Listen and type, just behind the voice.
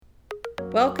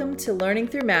Welcome to Learning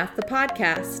Through Math, the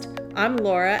podcast. I'm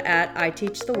Laura at I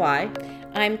Teach the Y.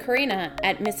 I'm Karina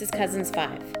at Mrs. Cousins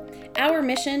 5. Our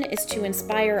mission is to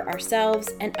inspire ourselves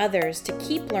and others to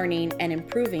keep learning and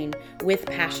improving with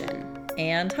passion.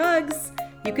 And hugs!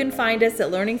 You can find us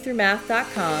at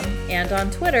learningthroughmath.com and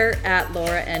on Twitter at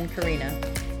Laura and Karina.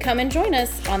 Come and join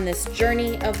us on this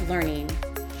journey of learning.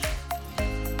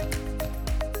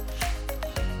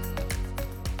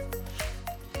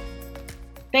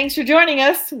 Thanks for joining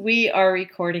us. We are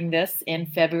recording this in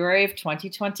February of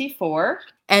 2024.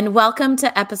 And welcome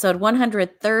to episode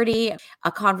 130,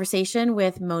 a conversation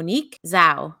with Monique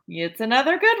Zhou. It's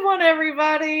another good one,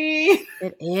 everybody.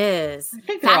 It is. I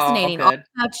think Fascinating. All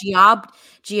about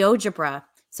GeoGebra.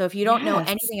 So if you don't know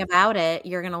anything about it,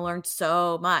 you're going to learn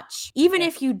so much. Even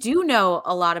if you do know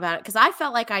a lot about it, because I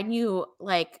felt like I knew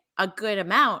like a good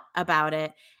amount about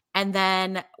it. And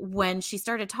then when she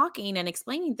started talking and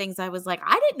explaining things, I was like,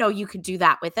 I didn't know you could do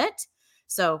that with it.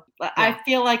 So yeah. I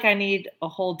feel like I need a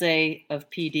whole day of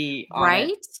PD on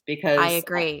it because I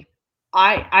agree.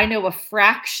 I know a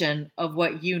fraction of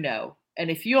what you know. And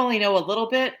if you only know a little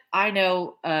bit, I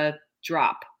know a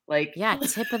drop. Like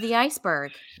tip of the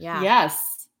iceberg. Yeah.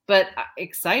 Yes. But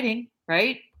exciting,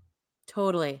 right?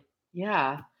 Totally.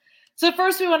 Yeah. So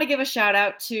first we want to give a shout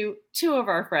out to two of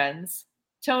our friends,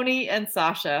 Tony and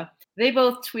Sasha. They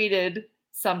both tweeted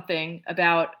something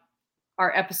about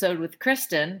our episode with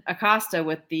Kristen Acosta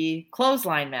with the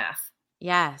clothesline math.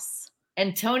 Yes.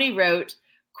 And Tony wrote,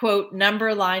 quote,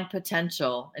 number line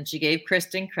potential. And she gave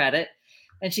Kristen credit.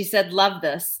 And she said, love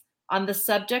this. On the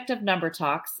subject of number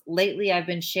talks, lately I've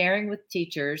been sharing with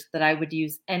teachers that I would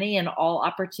use any and all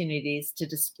opportunities to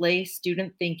display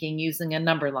student thinking using a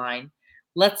number line.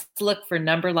 Let's look for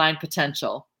number line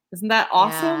potential. Isn't that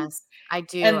awesome? Yes, I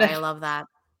do. I love that.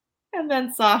 And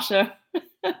then Sasha.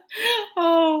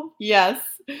 Oh, yes.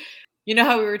 You know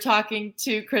how we were talking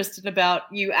to Kristen about,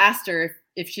 you asked her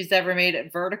if she's ever made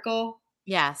it vertical?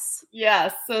 Yes.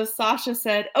 Yes. So Sasha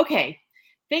said, okay,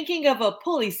 thinking of a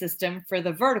pulley system for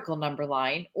the vertical number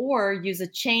line, or use a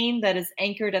chain that is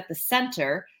anchored at the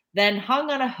center, then hung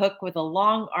on a hook with a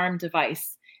long arm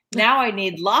device. Now I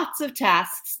need lots of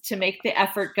tasks to make the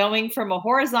effort going from a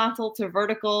horizontal to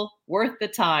vertical worth the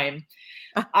time.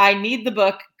 I need the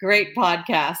book. Great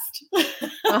podcast.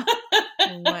 Oh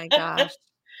my gosh.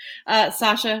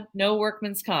 Sasha, no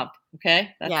workman's comp.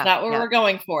 Okay. That's not what we're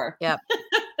going for. Yep.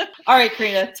 All right,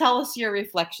 Karina, tell us your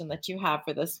reflection that you have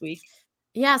for this week.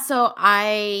 Yeah. So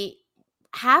I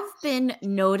have been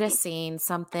noticing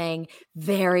something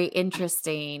very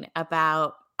interesting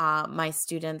about my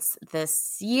students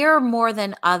this year more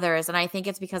than others. And I think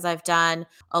it's because I've done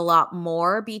a lot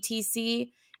more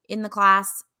BTC in the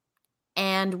class.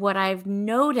 And what I've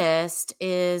noticed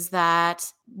is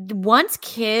that once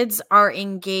kids are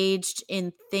engaged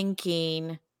in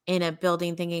thinking in a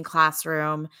building thinking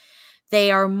classroom,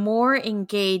 they are more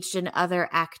engaged in other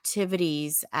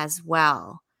activities as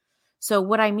well. So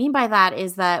what I mean by that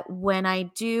is that when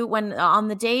on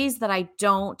the days that I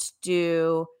don't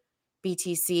do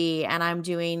BTC and I'm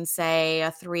doing, say,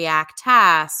 a 3-act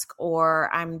task,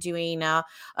 or I'm doing a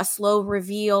slow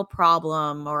reveal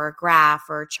problem or a graph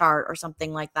or a chart or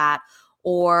something like that,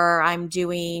 or I'm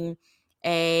doing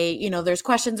there's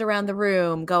questions around the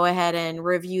room, go ahead and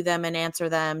review them and answer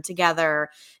them together,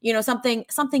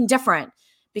 something different,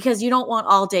 because you don't want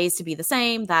all days to be the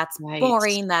same. That's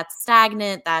boring. That's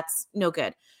stagnant. That's no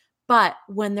good. But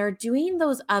when they're doing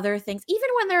those other things, even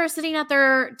when they're sitting at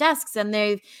their desks and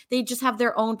they just have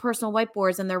their own personal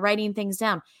whiteboards and they're writing things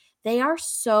down, they are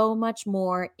so much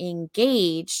more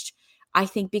engaged, I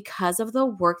think, because of the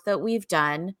work that we've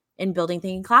done in building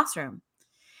thinking classroom.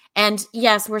 And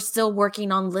yes, we're still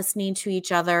working on listening to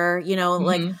each other,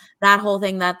 like that whole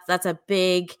thing, that's a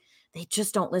big, they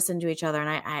just don't listen to each other.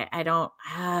 And I don't,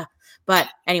 but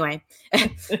anyway,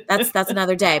 that's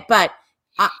another day. But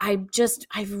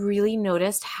I've really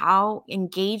noticed how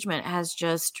engagement has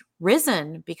just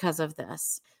risen because of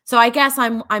this. So I guess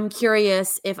I'm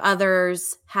curious if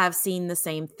others have seen the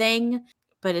same thing,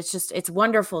 but it's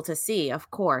wonderful to see, of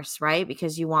course, right?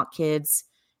 Because you want kids,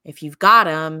 if you've got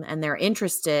them and they're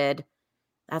interested,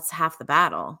 that's half the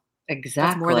battle. Exactly.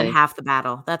 That's more than half the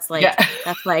battle. That's like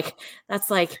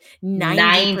 90%.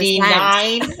 99.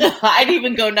 I'd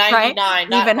even go 99, right?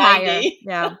 Not even 90. Higher.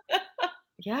 Yeah.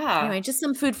 Yeah. Anyway, just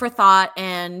some food for thought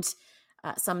and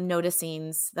some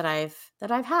noticings that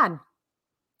I've had.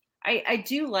 I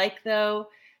do like, though,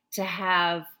 to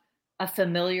have a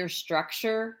familiar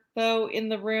structure, though, in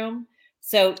the room.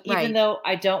 So even though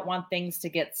I don't want things to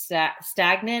get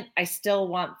stagnant, I still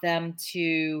want them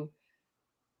to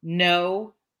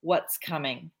know what's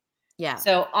coming. Yeah.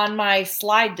 So on my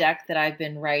slide deck that I've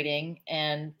been writing,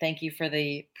 and thank you for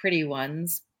the pretty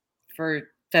ones for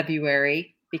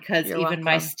February, because You're even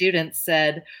my welcome. students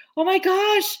said, "Oh my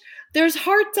gosh, there's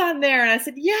hearts on there." And I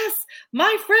said, "Yes,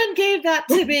 my friend gave that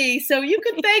to me, so you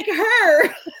can thank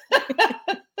her."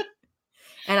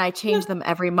 And I change them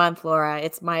every month, Laura.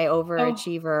 It's my Oh,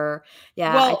 overachiever.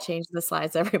 Yeah, I well, change the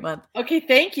slides every month. okay,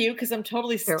 thank you, because I'm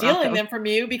totally You're stealing welcome. them from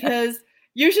you, because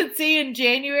you should see in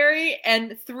January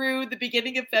and through the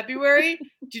beginning of February.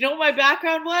 Do you know what my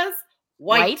background was?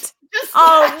 White. White? Just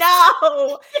Oh,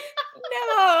 no.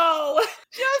 No.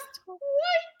 just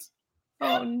white.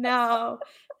 Oh, no.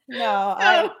 No,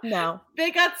 So no.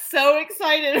 they got so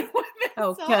excited when they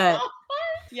Oh, saw the good. heart.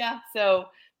 Yeah. So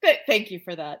thank you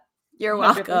for that. You're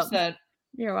welcome. 100%.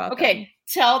 You're Okay. welcome.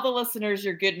 Tell the listeners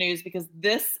your good news, because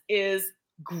this is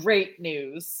great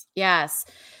news. Yes.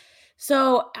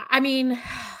 So, I mean,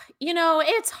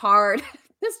 it's hard.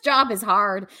 This job is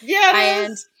hard. Yeah, it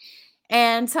And is.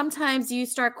 and sometimes you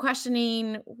start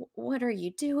questioning, what are you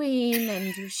doing?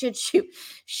 And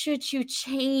should you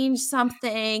change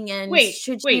something? And Wait,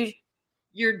 should wait. you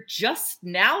You're just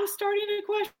now starting to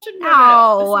question? No, no,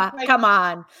 no. This is Oh, like come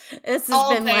on. This has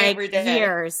all been day, like every day.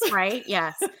 years, right?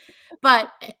 Yes.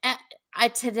 But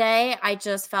today I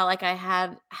just felt like I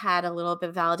had a little bit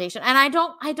of validation. And I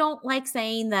don't like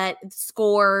saying that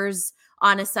scores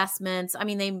on assessments, I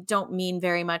mean, they don't mean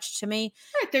very much to me,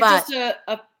 Right. They're but just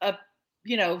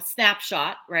a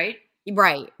snapshot, right?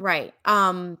 right, right.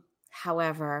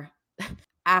 However,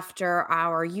 after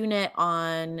our unit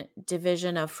on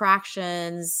division of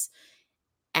fractions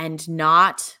and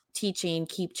not teaching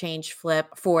keep change flip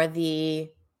for the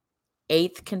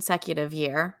 8th consecutive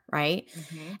year, right?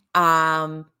 Mm-hmm.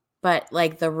 Um, but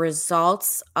like the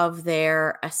results of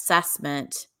their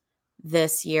assessment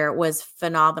this year was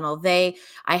phenomenal.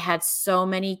 I had so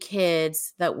many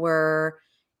kids that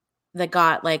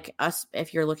got like us,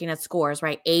 if you're looking at scores,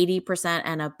 right? 80%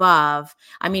 and above.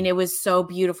 I mean, it was so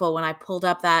beautiful when I pulled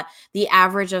up that the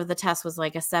average of the test was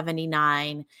like a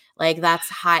 79. Like that's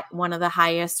high, one of the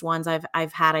highest ones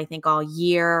I've had, I think, all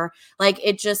year. Like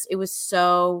it was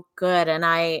so good. And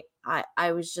I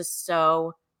was just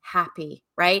so happy,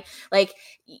 right? Like,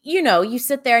 you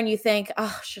sit there and you think,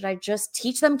 oh, should I just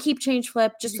teach them keep change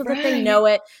flip just so that they Right. know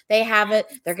it, they have it,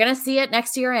 they're going to see it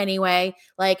next year anyway.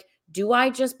 Like, do I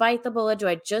just bite the bullet? Do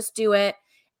I just do it?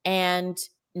 And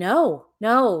no,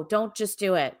 don't just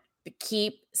do it.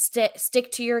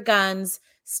 Stick to your guns.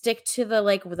 Stick to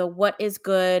the what is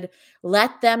good.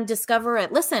 Let them discover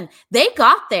it. Listen, they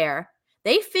got there.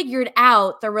 They figured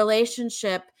out the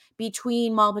relationship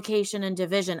between multiplication and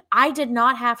division. I did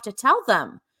not have to tell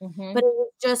them. Mm-hmm. But it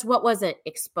was just, what was it?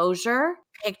 Exposure,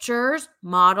 pictures,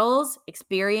 models,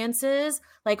 experiences,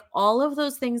 like all of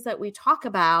those things that we talk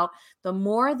about. The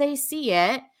more they see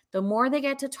it, the more they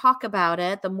get to talk about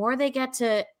it, the more they get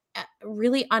to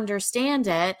really understand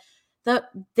it,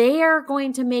 they are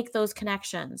going to make those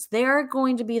connections. They're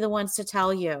going to be the ones to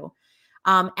tell you.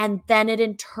 And then it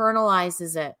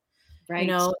internalizes it. Right.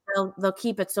 They'll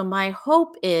keep it. So my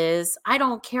hope is, I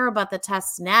don't care about the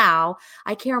tests now.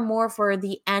 I care more for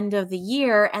the end of the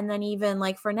year, and then even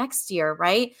like for next year,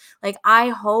 right? Like I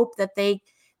hope that they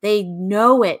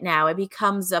know it now. It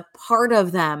becomes a part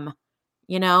of them,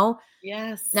 you know? Now,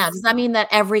 Yes. does that mean that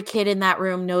every kid in that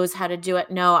room knows how to do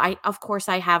it? No, of course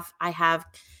I have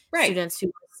Right. students who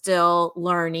are still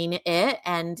learning it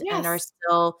and are Yes.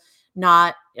 still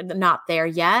not there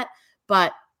yet,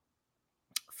 but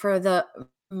for the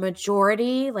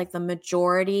majority, like the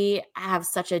majority have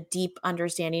such a deep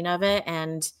understanding of it.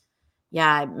 And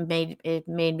yeah, it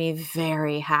made me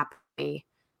very happy.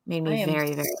 Made I me am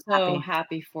very, very so happy.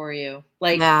 happy for you.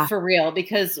 Like, Yeah. for real,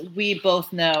 because we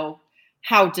both know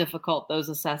how difficult those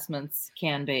assessments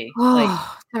can be. Like,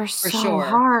 Oh, they're for so sure.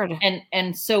 hard.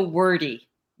 And so wordy,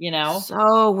 you know?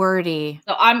 So wordy.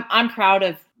 So I'm proud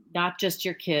of not just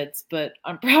your kids, but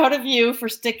I'm proud of you for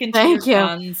sticking to your Thank you.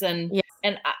 guns. And Yeah.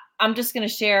 and I'm just going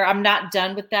to share. I'm not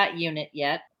done with that unit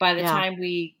yet. By the Yeah. time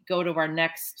we go to our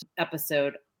next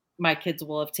episode, my kids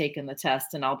will have taken the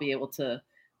test, and I'll be able to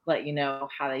let you know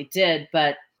how they did.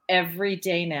 But every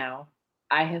day now,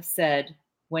 I have said,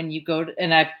 when you go to,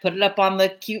 and I put it up on the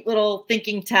cute little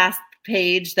thinking task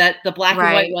page, that the black and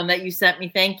white Right. one that you sent me.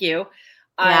 Thank you.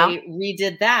 Yeah. I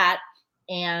redid that,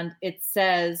 and it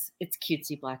says, it's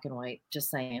cutesy black and white. Just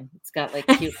saying, it's got like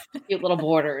cute little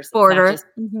borders. Border.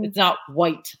 Mhm. It's not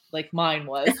white like mine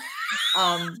was.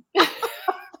 Um,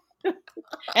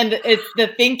 and it's the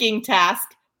thinking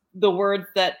task. The words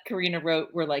that Karina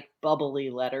wrote were like bubbly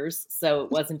letters, so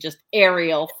it wasn't just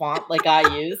Arial font like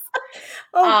I use.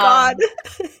 Oh God.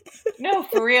 No,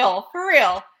 for real, for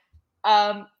real.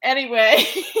 Anyway,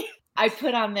 I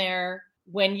put on there,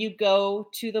 when you go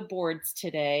to the boards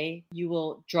today, you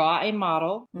will draw a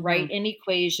model, write an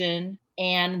equation,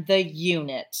 and the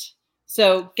unit.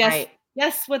 So guess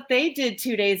what they did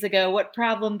 2 days ago? What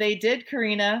problem they did,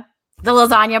 Karina? The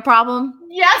lasagna problem?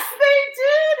 Yes, they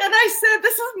did. And I said,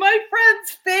 this is my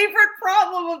friend's favorite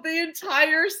problem of the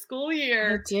entire school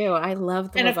year. I do. I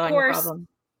love the And lasagna of course, problem.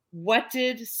 what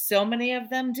did so many of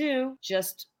them do?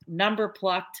 Just number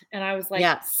plucked. And I was like,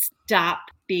 stop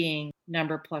being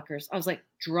number pluckers. I was like,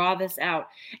 draw this out.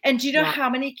 And do you know how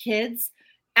many kids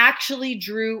actually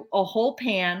drew a whole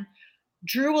pan,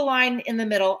 drew a line in the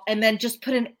middle, and then just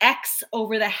put an X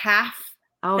over the half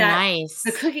that nice.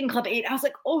 the cooking club ate? I was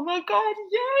like, oh my God,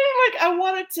 yay. Like I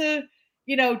wanted to,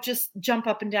 just jump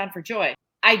up and down for joy.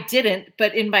 I didn't,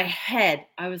 but in my head,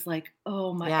 I was like,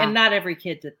 oh my, and not every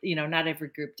kid did, not every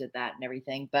group did that and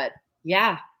everything, but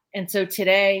yeah. And so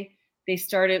today they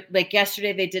started, like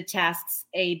yesterday they did tasks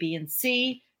A, B, and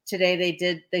C.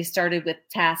 Today they started with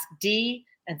task D,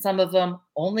 and some of them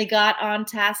only got on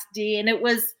task D. And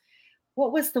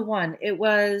what was the one? It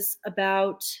was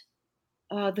about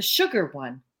the sugar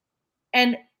one.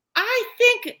 And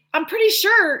I'm pretty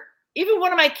sure even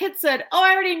one of my kids said, oh,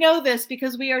 I already know this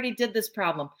because we already did this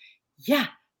problem. Yeah,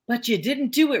 but you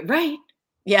didn't do it right.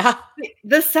 Yeah.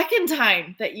 The second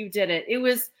time that you did it, it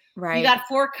was, you got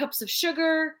 4 cups of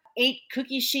sugar, 8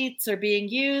 cookie sheets are being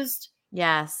used.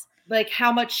 Yes. Like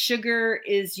how much sugar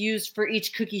is used for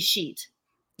each cookie sheet,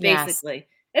 basically.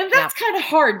 Yes. And that's kind of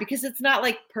hard because it's not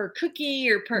like per cookie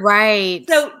or per. Right.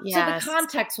 So the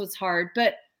context was hard,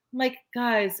 but I'm like,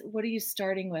 guys, what are you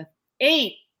starting with?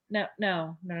 8.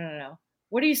 No.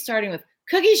 What are you starting with?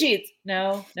 Cookie sheets.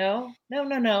 No.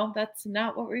 That's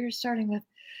not what we were starting with.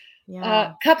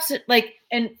 Yeah. Cups,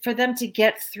 and for them to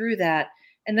get through that.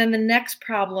 And then the next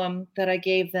problem that I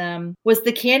gave them was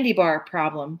the candy bar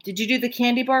problem. Did you do the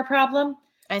candy bar problem?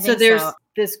 I think so.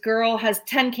 This girl has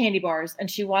 10 candy bars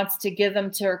and she wants to give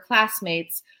them to her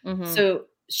classmates. So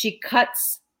she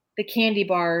cuts the candy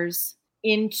bars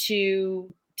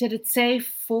into, did it say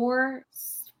four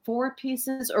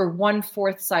pieces or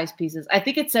 1/4 size pieces? I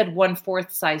think it said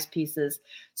 1/4 size pieces.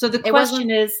 So the question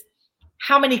is,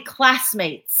 how many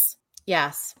classmates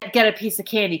get a piece of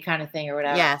candy kind of thing or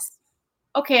whatever? Yes.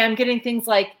 Okay, I'm getting things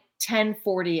like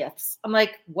 10/40ths. I'm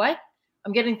like, what?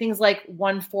 I'm getting things like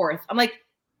 1/4. I'm like,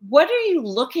 what are you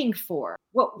looking for?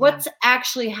 What's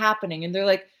actually happening? And they're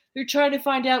like, they're trying to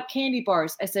find out candy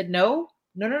bars. I said, no.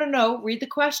 Read the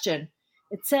question.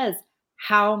 It says,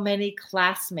 how many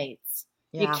classmates?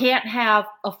 You can't have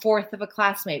 1/4 of a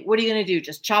classmate. What are you going to do?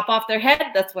 Just chop off their head?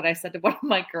 That's what I said to one of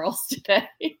my girls today.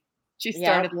 She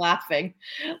started laughing.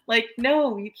 Like,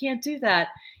 no, you can't do that.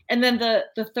 And then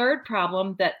the third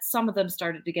problem that some of them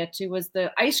started to get to was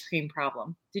the ice cream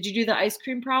problem. Did you do the ice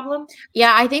cream problem?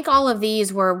 Yeah, I think all of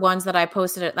these were ones that I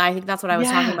posted. I think that's what I was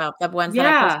talking about. The ones that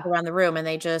I posted around the room, and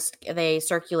they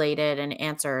circulated and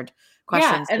answered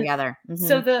questions together.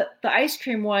 So the ice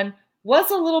cream one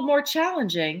was a little more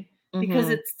challenging because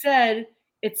it said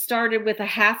it started with a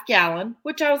 1/2 gallon,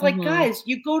 which I was like, guys,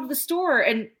 you go to the store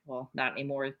and, well, not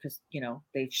anymore because,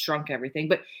 they shrunk everything.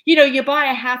 But, you buy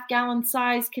a 1/2 gallon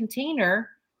size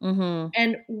container.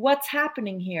 And what's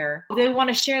happening here? They want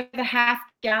to share the 1/2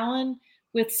 gallon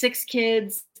with 6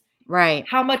 kids. Right.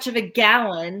 How much of a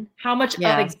gallon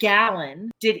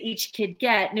did each kid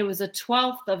get? And it was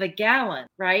 1/12 of a gallon,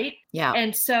 right? Yeah.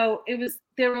 And so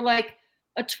they were like,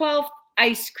 a 12th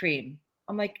ice cream.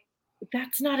 I'm like,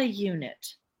 that's not a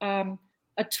unit. A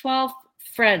 12th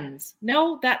friends.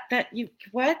 No,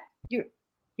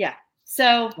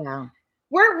 So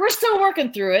we're still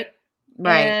working through it.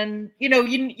 Right. And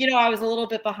I was a little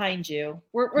bit behind you.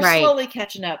 We're slowly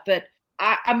catching up, but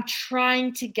I'm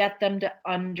trying to get them to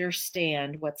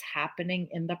understand what's happening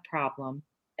in the problem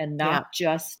and not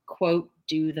just quote,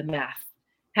 do the math.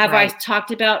 Have I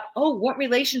talked about, what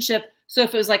relationship? So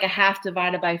if it was like a 1/2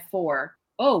 divided by 4,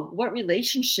 what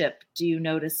relationship do you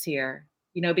notice here?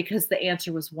 Because the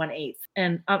answer was 1/8.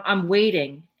 And I'm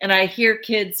waiting. And I hear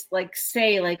kids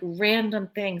say random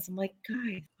things. I'm like,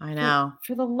 guys, I know.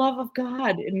 For the love of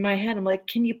God, in my head, I'm like,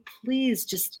 can you please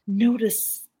just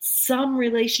notice some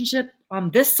relationship on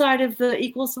this side of the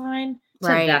equal sign to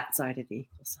that side of the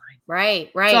equal sign? Right.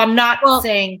 So I'm not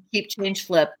saying keep, change,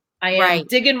 flip. I am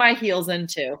digging my heels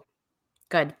into.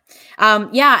 Good.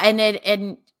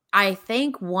 And I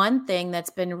think one thing that's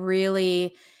been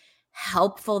really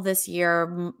helpful this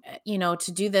year,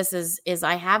 to do this is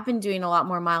I have been doing a lot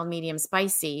more mild, medium,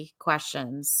 spicy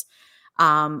questions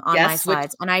on my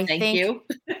slides. And I think, you.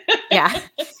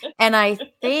 And I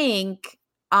think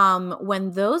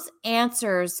when those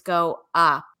answers go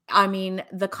up, I mean,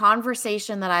 the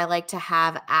conversation that I like to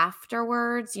have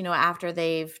afterwards, after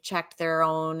they've checked their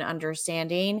own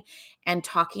understanding and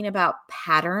talking about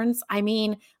patterns. I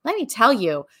mean, let me tell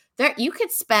you, there you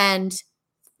could spend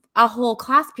a whole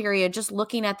class period just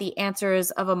looking at the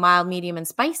answers of a mild, medium, and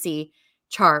spicy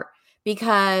chart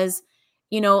because,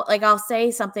 like I'll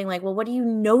say something like, well, what do you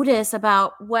notice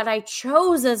about what I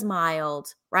chose as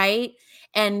mild? Right.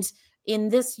 And in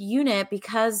this unit,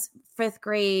 because fifth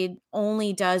grade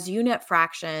only does unit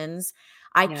fractions,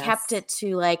 I kept Yes. it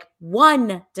to like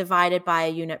 1 divided by a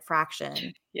unit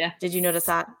fraction. Did you notice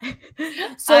Yes.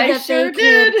 that? So I that they sure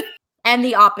could, did. and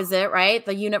the opposite, right?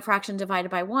 The unit fraction divided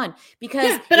by 1.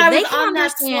 Because Yeah, but if I they was can on that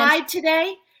understand, slide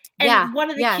today, yeah, and one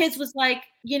of the kids yes. was like,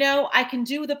 I can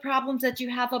do the problems that you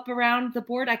have up around the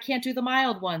board. I can't do the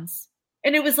mild ones.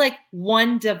 And it was like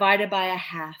 1 divided by a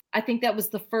half. I think that was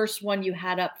the first one you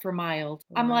had up for mild.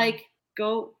 I'm Wow. like,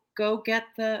 go get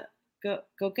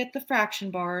go get the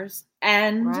fraction bars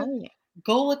and Right,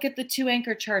 go look at the 2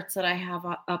 anchor charts that I have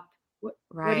up. What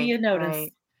do right, you notice?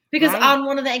 right, Because right. on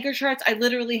one of the anchor charts, I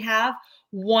literally have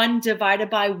 1 divided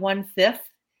by 1/5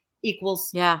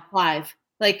 equals Yeah, 5.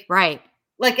 right,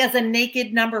 Like as a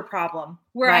naked number problem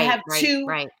where I right, have right,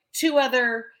 right. two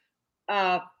other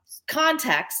uh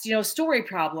context, story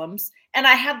problems, and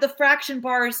I have the fraction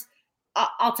bars.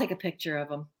 I'll take a picture of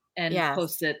them and Yes.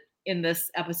 post it in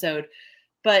this episode.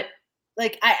 But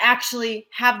like I actually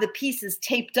have the pieces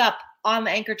taped up on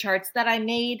the anchor charts that I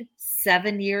made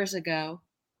 7 years ago,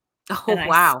 and Oh, I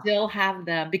wow. still have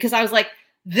them because I was like,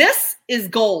 this is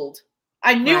gold.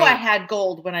 I knew I Right. had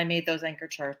gold when I made those anchor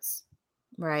charts.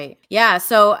 Right. Yeah.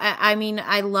 So, I mean,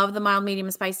 I love the mild, medium,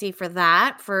 and spicy for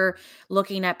that, for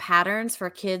looking at patterns for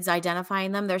kids,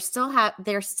 identifying them. They're still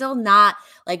not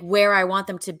like where I want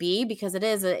them to be because it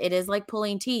is like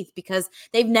pulling teeth because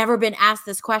they've never been asked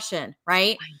this question,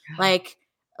 right? I know. Like,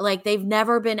 like they've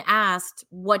never been asked,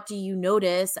 what do you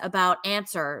notice about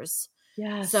answers?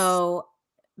 Yes. So,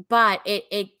 but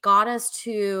it got us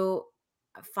to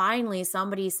finally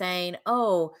somebody saying,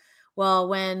 "Oh, well,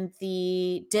 when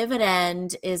the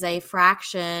dividend is a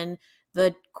fraction,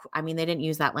 I mean, they didn't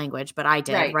use that language, but I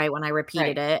did, Right. right? When I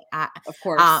repeated Right. it, Of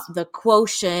course. the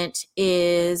quotient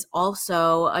is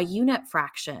also a unit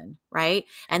fraction, right?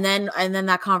 And then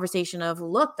that conversation of,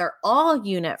 look, they're all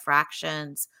unit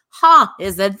fractions. Huh?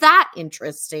 Isn't that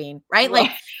interesting? Right? Like,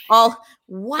 Right. all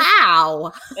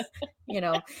wow. you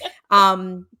know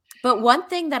um but one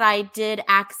thing that I did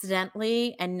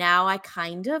accidentally and now I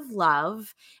kind of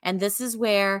love, and this is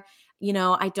where,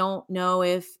 I don't know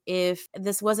if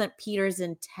this wasn't Peter's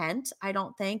intent, I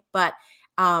don't think, but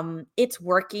it's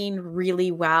working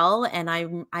really well and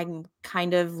I'm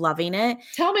kind of loving it.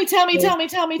 Tell me, tell me, Is tell me,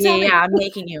 tell me, Yeah, tell yeah, me. I'm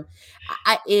making you.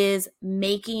 Is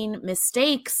making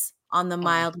mistakes on the Oh.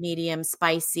 mild, medium,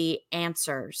 spicy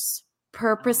answers.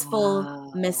 Purposeful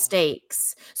Oh.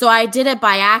 mistakes. So I did it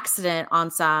by accident on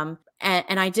some,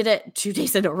 and I did it 2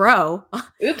 days in a row.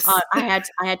 Oops. I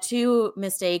had 2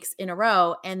 mistakes in a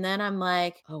row, and then I'm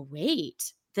like, "Oh,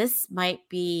 wait, this might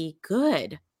be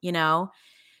good,"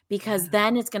 because Yeah.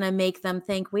 then it's gonna make them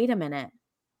think, "Wait a minute,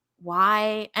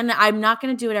 why?" And I'm not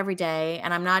going to do it every day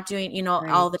and I'm not doing, all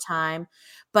Right. the time,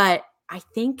 but I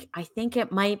think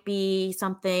it might be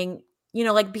something,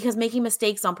 like, because making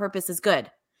mistakes on purpose is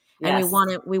good. And we Yes. want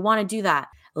to we want to do that.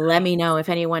 Let me know if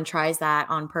anyone tries that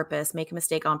on purpose, make a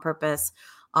mistake on purpose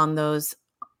on those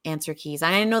answer keys.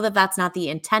 And I know that that's not the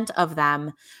intent of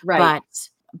them, Right. but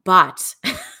but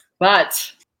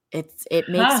But it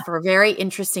makes huh, for very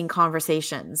interesting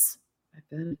conversations. I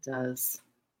bet it does.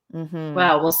 Mhm.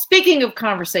 Wow. Well, speaking of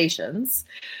conversations,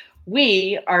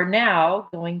 we are now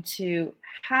going to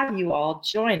have you all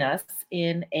join us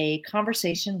in a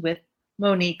conversation with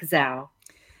Monique Zhou.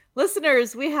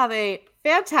 Listeners, we have a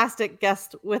fantastic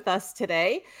guest with us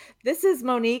today. This is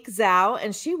Monique Zhou,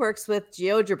 and she works with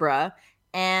GeoGebra.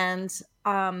 And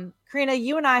Karina,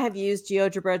 you and I have used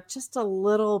GeoGebra just a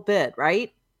little bit,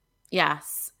 right?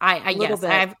 Yes. I A little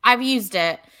yes, bit. I've used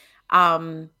it.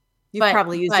 Um, You've but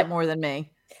probably used it but more than me.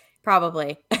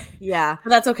 probably. Yeah. But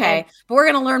that's And okay. But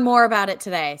we're gonna learn more about it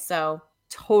today. So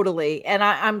totally. And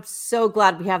I'm so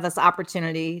glad we have this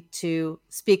opportunity to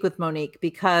speak with Monique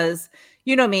because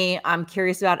you know me, I'm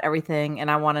curious about everything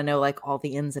and I want to know like all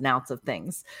the ins and outs of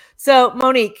things. So,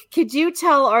 Monique, could you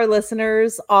tell our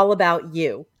listeners all about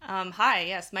you? Hi,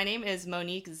 yes, my name is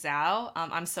Monique Zhou.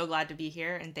 I'm so glad to be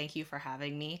here and thank you for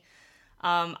having me.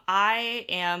 I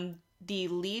am the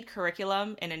lead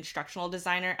curriculum and instructional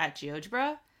designer at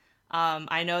GeoGebra.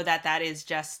 I know that that is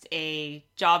just a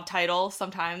job title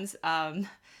sometimes,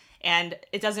 and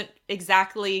it doesn't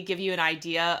exactly give you an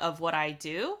idea of what I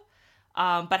do.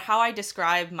 But how I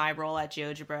describe my role at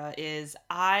GeoGebra is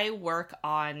I work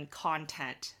on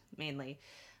content mainly.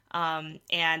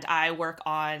 And I work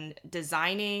on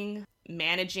designing,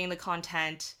 managing the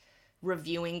content,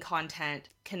 reviewing content,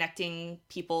 connecting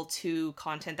people to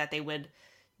content that they would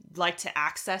like to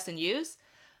access and use.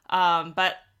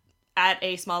 But at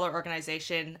a smaller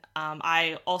organization,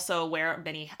 I also wear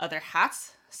many other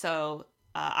hats. So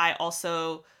I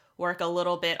also work a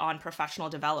little bit on professional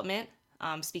development,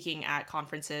 speaking at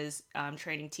conferences,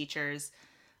 training teachers,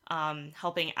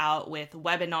 helping out with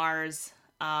webinars,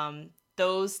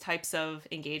 those types of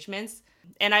engagements.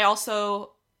 And I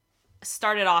also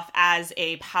started off as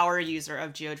a power user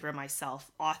of GeoGebra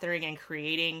myself, authoring and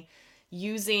creating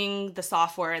using the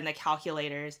software and the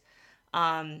calculators.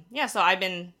 So I've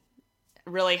been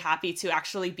really happy to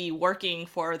actually be working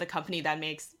for the company that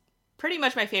makes pretty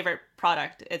much my favorite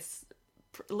product. It's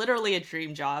literally a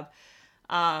dream job.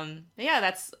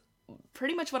 That's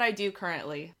pretty much what I do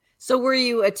currently. So were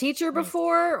you a teacher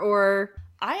before, or?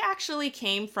 I actually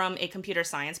came from a computer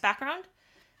science background.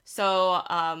 So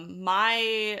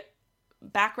my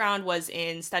background was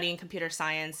in studying computer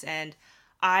science, and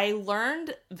I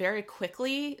learned very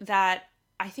quickly that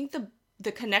I think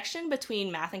the connection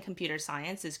between math and computer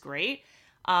science is great.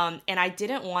 And I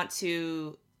didn't want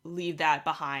to leave that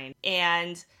behind.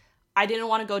 And I didn't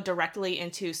want to go directly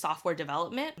into software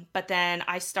development. But then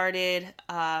I started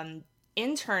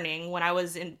interning when I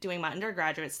was doing my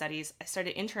undergraduate studies. I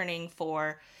started interning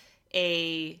for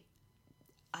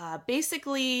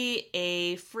basically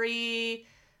a free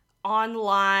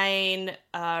online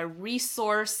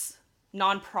resource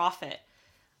nonprofit.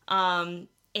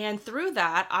 And through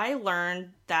that, I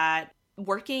learned that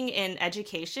working in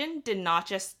education did not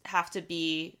just have to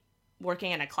be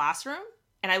working in a classroom.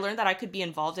 And I learned that I could be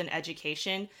involved in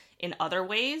education in other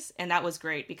ways. And that was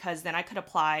great because then I could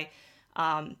apply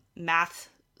math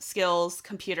skills,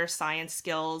 computer science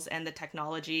skills, and the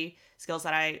technology skills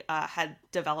that I had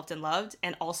developed and loved,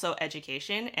 and also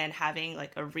education and having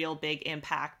like a real big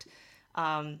impact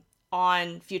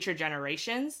on future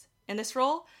generations in this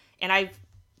role. And I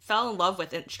fell in love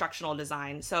with instructional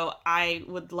design. So I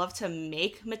would love to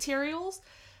make materials,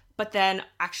 but then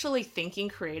actually thinking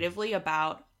creatively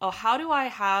about, how do I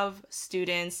have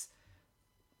students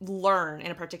learn in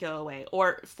a particular way,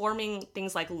 or forming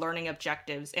things like learning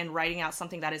objectives and writing out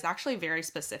something that is actually very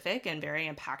specific and very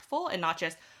impactful, and not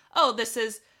just, this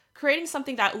is creating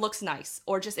something that looks nice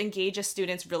or just engages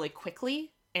students really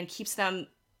quickly and keeps them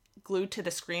glued to the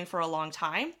screen for a long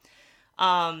time.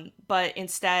 But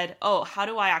instead, how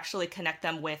do I actually connect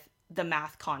them with the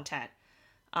math content?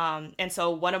 And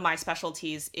so one of my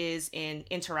specialties is in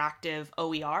interactive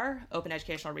OER, open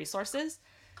educational resources.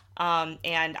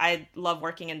 And I love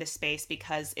working in this space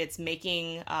because it's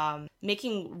making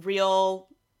real,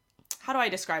 how do I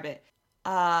describe it?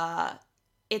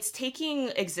 It's taking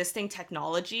existing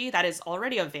technology that is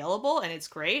already available and it's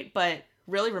great, but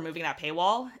really removing that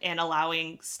paywall and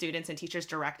allowing students and teachers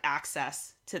direct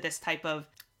access to this type of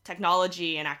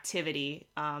technology and activity,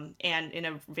 and in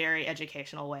a very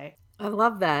educational way. I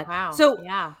love that. Wow. So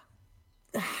yeah.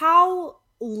 How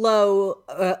low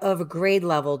of a grade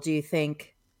level do you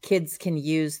think kids can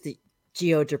use the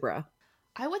GeoGebra?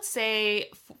 I would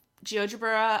say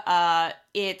GeoGebra,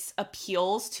 it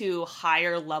appeals to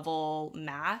higher level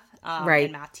math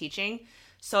and math teaching.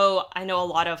 So I know a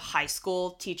lot of high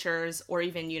school teachers or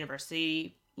even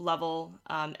university level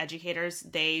educators,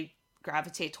 they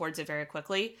gravitate towards it very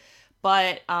quickly.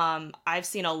 But I've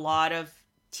seen a lot of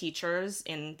teachers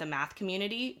in the math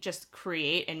community just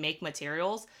create and make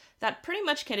materials that pretty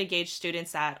much can engage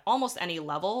students at almost any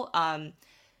level.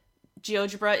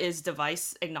 GeoGebra is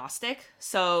device agnostic.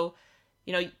 So,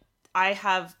 I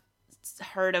have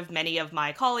heard of many of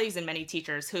my colleagues and many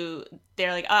teachers who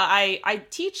they're like, I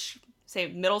teach,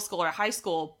 say, middle school or high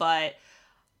school, but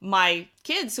my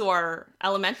kids who are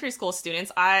elementary school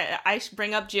students, I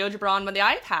bring up GeoGebra on the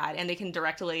iPad and they can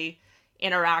directly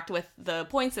interact with the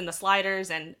points and the sliders.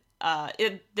 And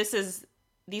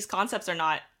these concepts are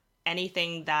not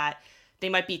anything that they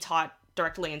might be taught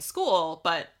directly in school,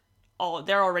 but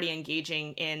they're already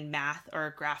engaging in math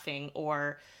or graphing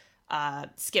or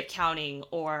skip counting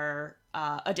or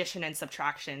addition and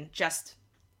subtraction, just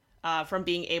from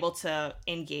being able to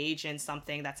engage in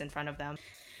something that's in front of them.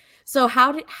 So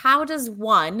how does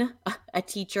a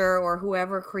teacher or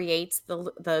whoever creates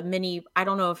the mini, I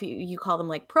don't know if you call them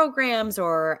like programs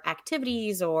or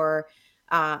activities or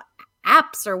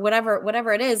apps or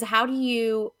whatever it is, how do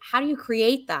you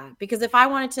create that? Because if I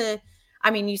wanted to,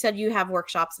 you said you have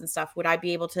workshops and stuff, would I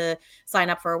be able to sign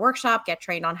up for a workshop, get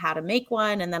trained on how to make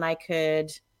one, and then the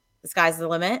sky's the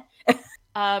limit?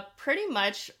 Pretty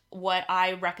much what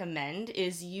I recommend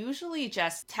is usually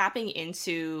just tapping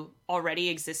into already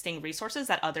existing resources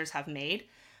that others have made.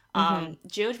 Mm-hmm.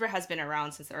 GeoGebra has been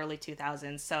around since the early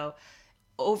 2000s, so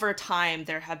over time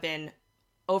there have been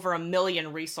over 1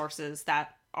 million resources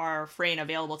that are free and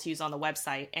available to use on the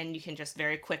website, and you can just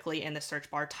very quickly in the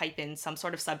search bar type in some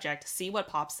sort of subject, see what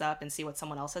pops up, and see what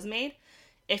someone else has made.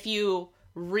 If you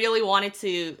really wanted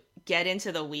to get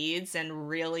into the weeds and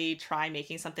really try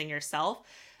making something yourself,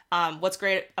 what's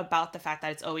great about the fact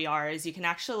that it's OER is you can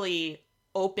actually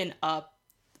open up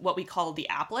what we call the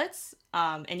applets,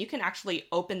 and you can actually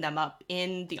open them up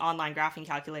in the online graphing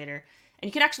calculator, and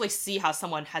you can actually see how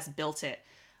someone has built it.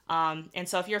 And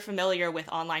so if you're familiar with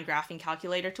online graphing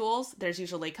calculator tools, there's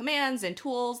usually commands and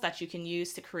tools that you can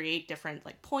use to create different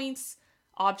like points,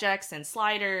 objects, and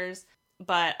sliders.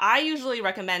 But I usually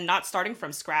recommend not starting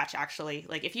from scratch, actually.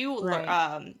 Like if you,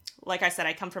 Right. like I said,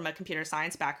 I come from a computer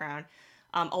science background.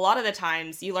 A lot of the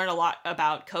times you learn a lot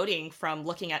about coding from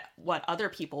looking at what other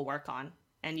people work on.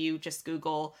 And you just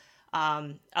Google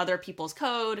other people's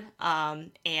code,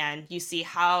 and you see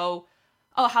how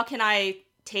can I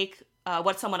take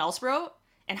what someone else wrote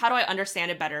and how do I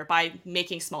understand it better by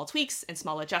making small tweaks and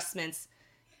small adjustments.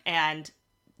 And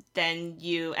then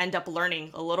you end up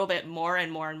learning a little bit more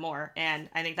and more and more. And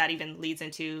I think that even leads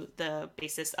into the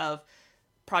basis of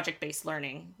project-based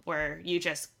learning, where you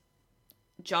just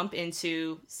jump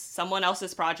into someone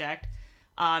else's project,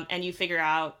 and you figure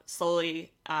out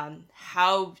slowly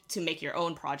how to make your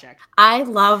own project. I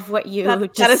love what you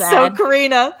That just is so said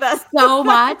Karina. That's so that is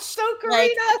much. so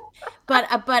Like,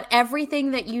 Karina. but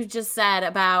everything that you just said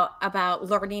about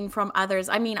learning from others.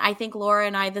 I mean, I think Laura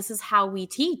and I, this is how we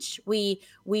teach. We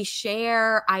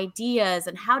share ideas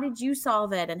and how did you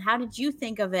solve it and how did you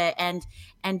think of it, and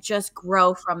just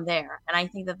grow from there. And I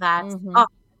think that that's Mm-hmm. oh,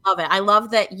 I love it. I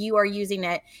love that you are using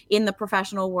it in the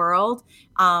professional world.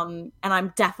 And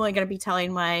I'm definitely going to be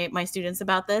telling my students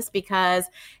about this because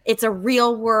it's a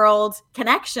real world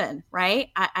connection, right?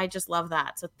 I just love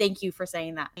that. So thank you for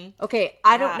saying that. Okay,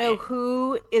 I don't Yeah. know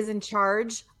who is in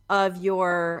charge of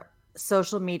your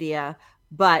social media,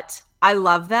 but I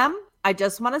love them. I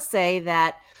just want to say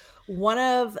that one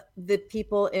of the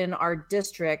people in our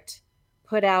district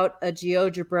put out a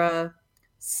GeoGebra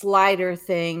slider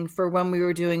thing for when we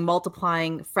were doing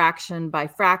multiplying fraction by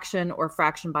fraction or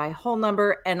fraction by whole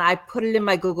number. And I put it in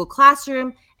my Google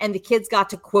Classroom, and the kids got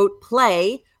to quote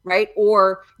play, right?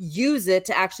 Or use it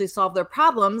to actually solve their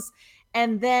problems.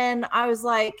 And then I was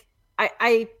like,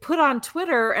 I put on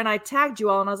Twitter and I tagged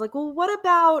you all, and I was like, well, what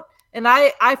about, and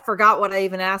I forgot what I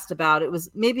even asked about.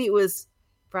 Maybe it was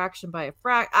fraction by a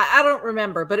I don't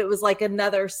remember, but it was like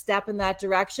another step in that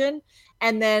direction.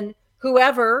 And then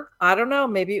whoever, I don't know,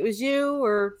 maybe it was you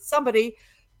or somebody,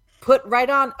 put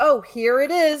right on, oh, here it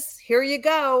is, here you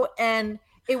go. And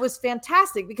it was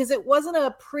fantastic because it wasn't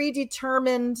a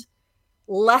predetermined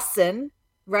lesson,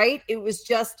 right? It was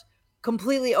just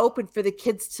completely open for the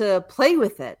kids to play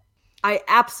with it. I Yeah.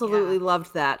 absolutely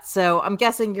loved that. So I'm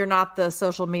guessing you're not the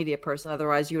social media person.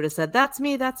 Otherwise, you would have said, that's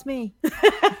me, that's me.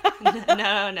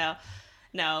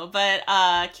 No.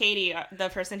 But Katie, the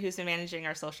person who's been managing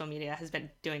our social media, has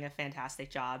been doing a fantastic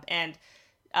job. And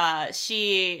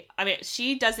she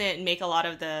doesn't make a lot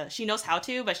of she knows how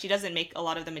to, but she doesn't make a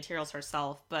lot of the materials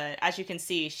herself. But as you can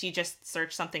see, she just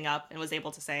searched something up and was able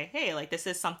to say, hey, like, this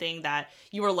is something that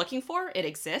you were looking for. It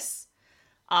exists.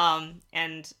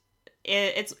 And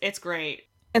it's great.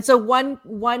 And so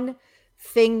one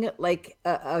thing, like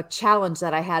a challenge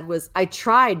that I had was I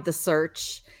tried the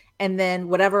search, and then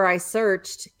whatever I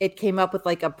searched, it came up with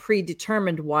like a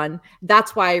predetermined one.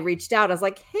 That's why I reached out. I was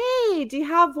like, hey, do you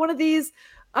have one of these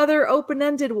other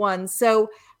open-ended ones? So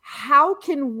how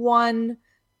can one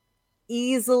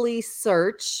easily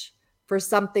search for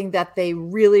something that they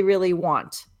really, really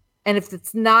want? And if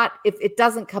it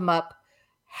doesn't come up,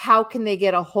 how can they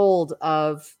get a hold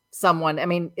of someone? I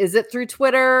mean, is it through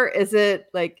Twitter? Is it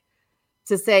like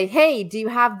to say, hey, do you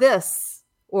have this?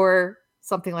 Or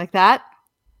something like that?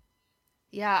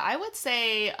 Yeah, I would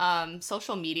say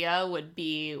social media would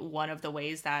be one of the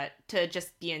ways that to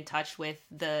just be in touch with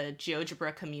the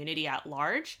GeoGebra community at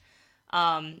large,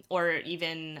 or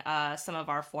even some of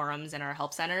our forums and our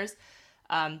help centers.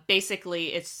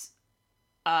 Basically, it's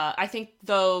I think,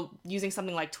 though, using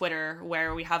something like Twitter,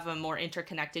 where we have a more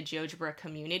interconnected GeoGebra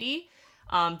community,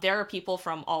 there are people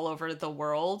from all over the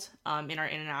world in our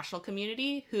international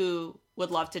community who would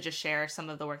love to just share some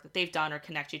of the work that they've done or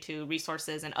connect you to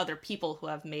resources and other people who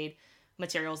have made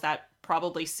materials that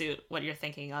probably suit what you're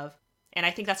thinking of. And I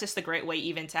think that's just a great way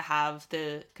even to have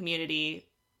the community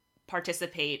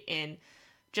participate in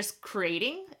just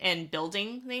creating and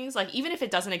building things. Like, even if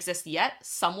it doesn't exist yet,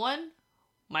 someone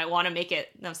might want to make it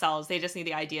themselves. They just need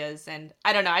the ideas. And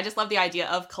I don't know, I just love the idea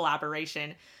of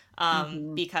collaboration,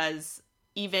 because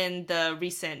even the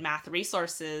recent math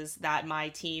resources that my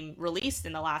team released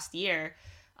in the last year,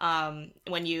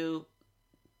 when you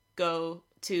go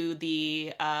to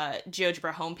the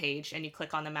GeoGebra homepage and you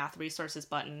click on the math resources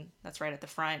button that's right at the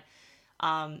front,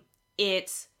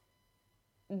 it's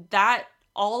that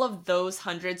all of those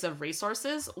hundreds of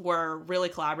resources were really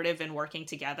collaborative and working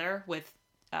together with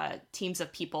teams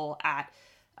of people at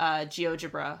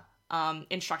GeoGebra,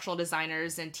 instructional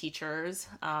designers and teachers,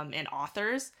 and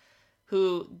authors,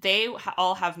 who they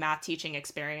all have math teaching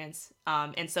experience.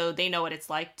 And so they know what it's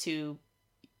like to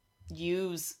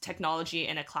use technology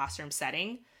in a classroom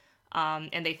setting.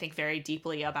 And they think very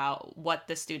deeply about what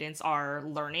the students are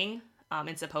learning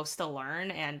and supposed to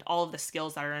learn, and all of the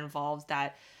skills that are involved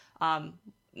that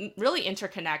really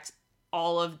interconnect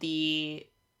all of the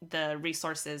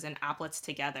resources and applets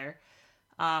together.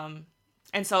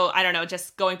 And so, I don't know,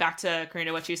 just going back to,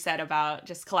 Karina, what you said about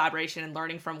just collaboration and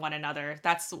learning from one another,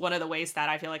 that's one of the ways that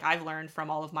I feel like I've learned from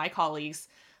all of my colleagues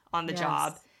on the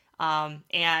job.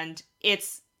 And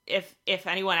it's, if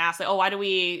anyone asks, like, oh, why do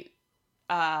we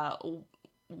have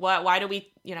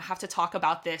to talk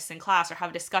about this in class or have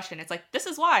a discussion? It's like, this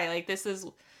is why. Like, this is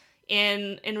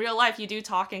in real life, you do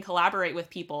talk and collaborate with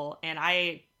people. And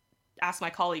I ask my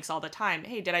colleagues all the time,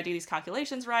 hey, did I do these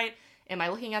calculations right? Am I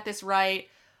looking at this right?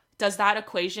 Does that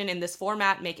equation in this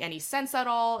format make any sense at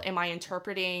all? Am I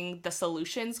interpreting the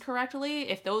solutions correctly?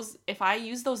 If I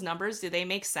use those numbers, do they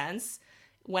make sense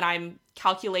when I'm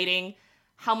calculating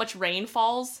how much rain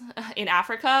falls in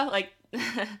Africa? Like,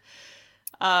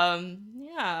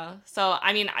 yeah. So,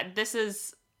 I mean, this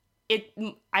is it.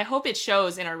 I hope it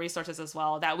shows in our resources as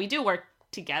well that we do work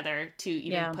together to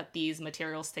even put these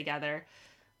materials together.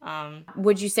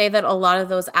 Would you say that a lot of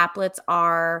those applets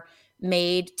are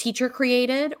made teacher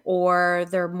created, or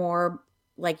they're more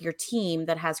like your team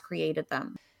that has created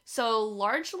them? So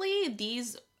largely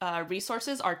these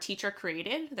resources are teacher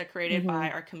created. They're created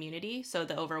by our community. So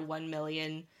the over 1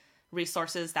 million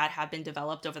resources that have been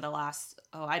developed over the last,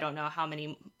 I don't know how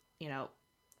many,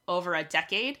 over a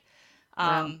decade,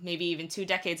 maybe even 2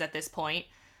 decades at this point.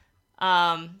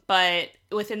 But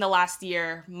within the last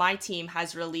year, my team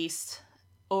has released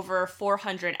over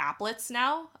 400 applets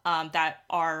now that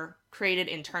are created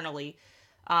internally.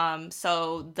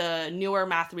 So the newer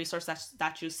math resources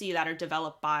that you see that are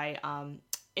developed by,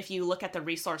 if you look at the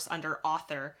resource under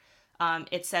author,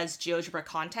 it says GeoGebra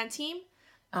content team.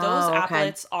 Those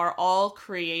applets are all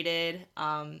created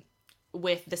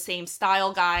with the same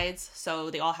style guides. So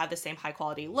they all have the same high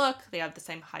quality look. They have the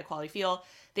same high quality feel.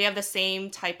 They have the same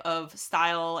type of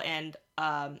style and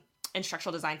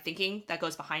instructional design thinking that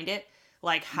goes behind it.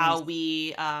 Like how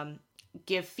we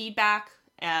give feedback,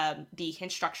 the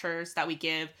hint structures that we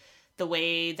give, the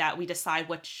way that we decide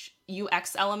which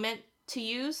UX element to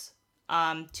use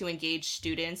to engage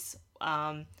students.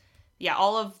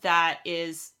 All of that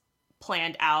is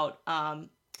planned out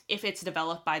if it's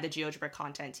developed by the GeoGebra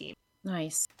content team.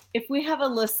 Nice. If we have a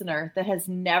listener that has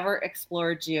never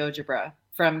explored GeoGebra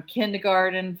from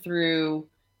kindergarten through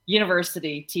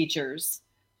university teachers,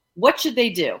 what should they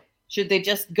do? Should they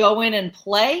just go in and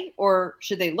play, or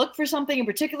should they look for something in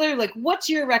particular? Like, what's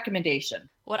your recommendation?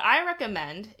 What I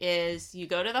recommend is you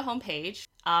go to the homepage,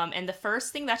 and the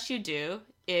first thing that you do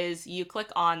is you click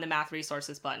on the math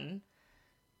resources button.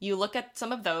 You look at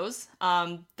some of those.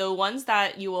 The ones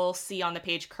that you will see on the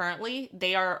page currently,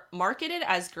 they are marketed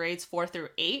as grades 4 through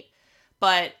 8,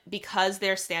 but because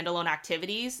they're standalone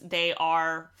activities, they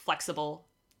are flexible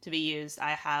to be used.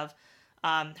 I have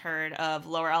heard of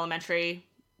lower elementary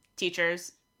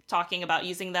teachers talking about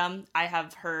using them. I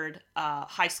have heard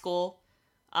high school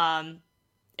and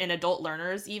adult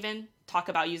learners even talk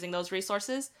about using those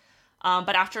resources.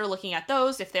 But after looking at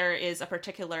those, if there is a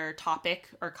particular topic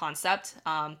or concept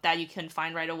that you can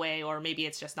find right away, or maybe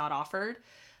it's just not offered,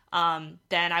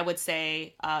 then I would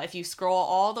say if you scroll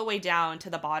all the way down to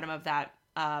the bottom of that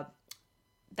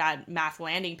math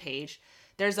landing page,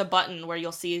 there's a button where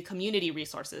you'll see community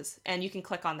resources, and you can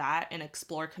click on that and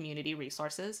explore community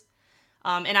resources.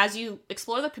 And as you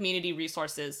explore the community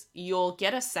resources, you'll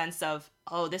get a sense of,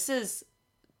 this is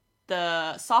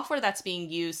the software that's being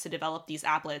used to develop these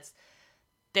applets.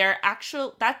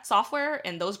 That software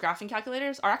and those graphing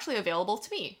calculators are actually available to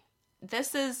me.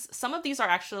 Some of these are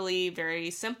actually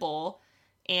very simple,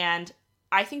 and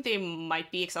I think they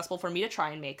might be accessible for me to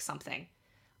try and make something.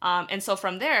 And so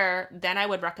from there, then I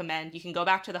would recommend you can go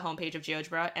back to the homepage of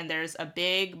GeoGebra, and there's a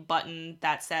big button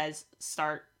that says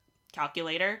Start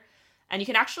Calculator. And you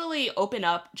can actually open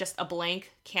up just a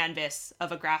blank canvas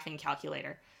of a graphing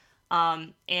calculator.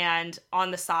 And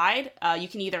on the side, you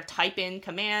can either type in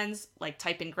commands, like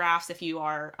type in graphs if you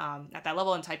are at that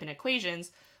level, and type in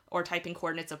equations, or type in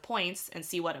coordinates of points and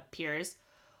see what appears.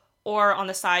 Or on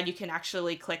the side, you can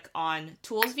actually click on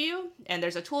Tools View, and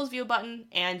there's a Tools View button,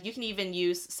 and you can even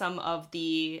use some of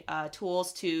the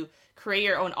tools to create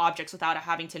your own objects without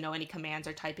having to know any commands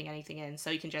or typing anything in. So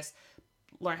you can just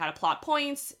learn how to plot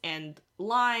points and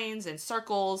lines and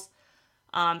circles.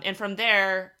 And from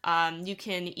there, you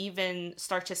can even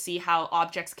start to see how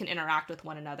objects can interact with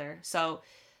one another. So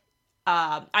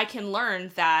I can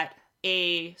learn that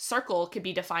a circle could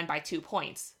be defined by 2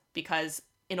 points, because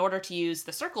in order to use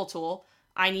the circle tool,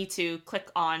 I need to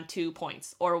click on 2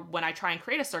 points. Or when I try and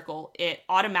create a circle, it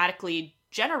automatically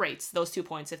generates those 2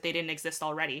 points if they didn't exist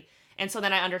already. And so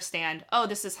then I understand, oh,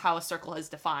 this is how a circle is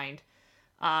defined.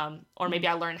 Or maybe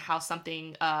I learn how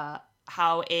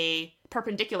how a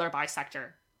perpendicular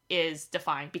bisector is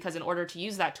defined, because in order to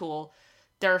use that tool,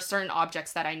 there are certain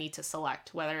objects that I need to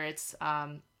select, whether it's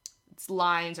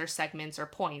lines or segments or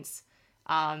points.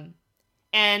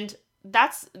 And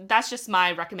that's just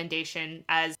my recommendation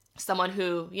as someone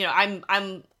who,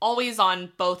 I'm always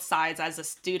on both sides, as a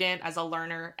student, as a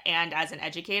learner, and as an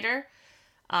educator.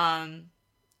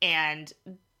 And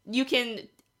you can,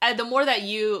 the more that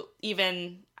you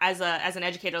even as an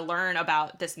educator learn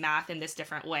about this math in this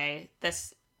different way,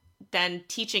 then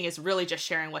teaching is really just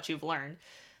sharing what you've learned.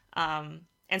 And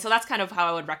so that's kind of how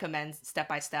I would recommend step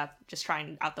by step, just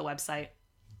trying out the website.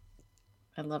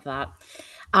 I love that.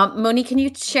 Monique, can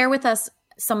you share with us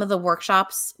some of the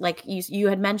workshops? Like you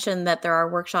had mentioned that there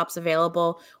are workshops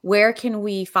available. Where can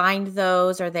we find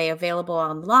those? Are they available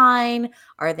online?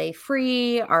 Are they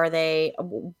free?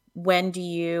 When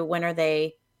are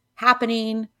they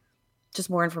happening? Just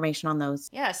more information on those.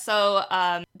 Yeah,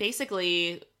 so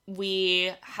basically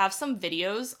we have some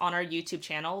videos on our YouTube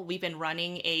channel. We've been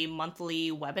running a monthly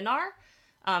webinar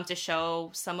to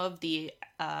show some of the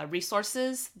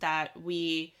resources that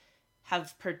we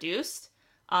have produced.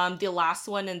 The last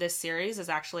one in this series is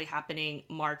actually happening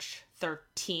March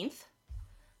 13th.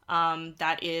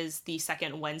 That is the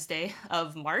second Wednesday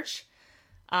of March.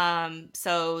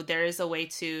 So there is a way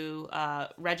to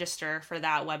register for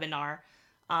that webinar.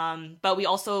 But we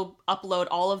also upload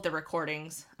all of the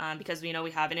recordings because we know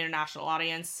we have an international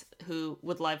audience who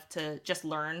would love to just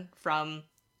learn from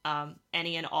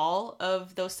any and all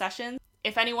of those sessions.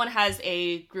 If anyone has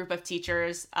a group of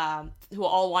teachers who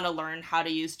all want to learn how to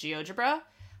use GeoGebra,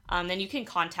 then you can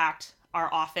contact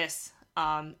our office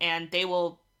and they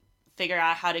will figure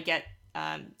out how to get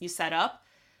you set up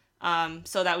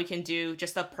so that we can do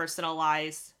just a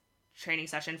personalized training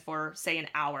session for, say, an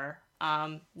hour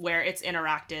where it's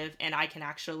interactive and I can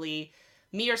actually,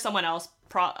 me or someone else,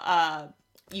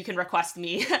 you can request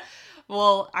me,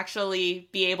 will actually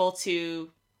be able to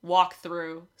walk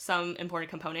through some important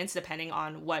components depending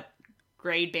on what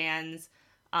grade bands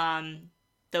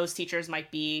those teachers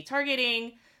might be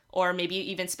targeting, or maybe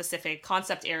even specific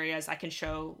concept areas. I can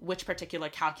show which particular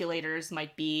calculators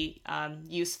might be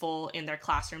useful in their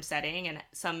classroom setting and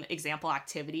some example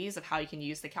activities of how you can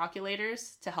use the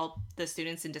calculators to help the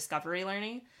students in discovery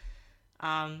learning.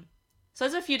 So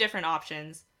there's a few different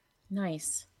options.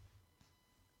 Nice.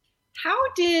 How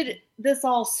did this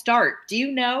all start? Do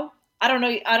you know? I don't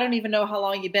know. I don't even know how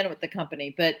long you've been with the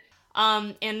company, but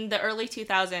in the early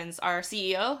 2000s, our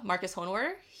CEO, Marcus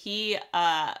Hohenwer, he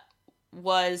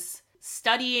was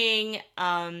studying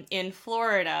in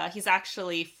Florida. He's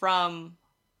actually from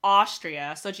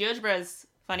Austria. So GeoGebra is,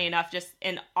 funny enough, just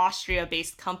an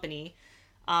Austria-based company.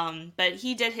 But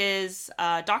he did his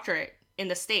doctorate in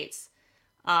the States.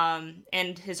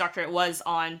 And his doctorate was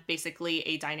on basically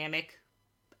a dynamic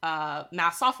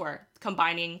math software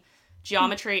combining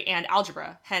geometry and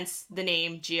algebra, hence the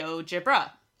name GeoGebra.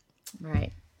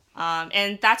 Right.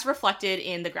 And that's reflected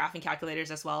in the graphing calculators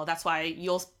as well. That's why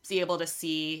you'll be able to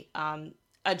see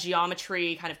a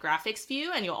geometry kind of graphics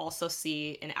view, and you'll also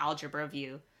see an algebra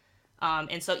view.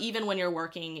 And so even when you're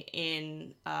working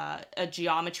in a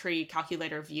geometry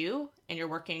calculator view and you're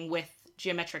working with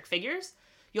geometric figures,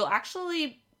 you'll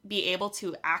actually be able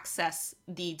to access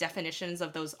the definitions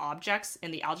of those objects in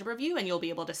the algebra view, and you'll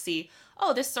be able to see,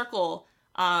 oh, this circle,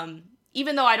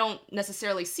 even though I don't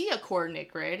necessarily see a coordinate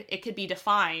grid, it could be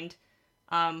defined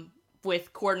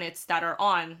with coordinates that are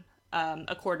on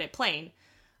a coordinate plane.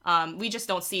 We just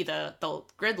don't see the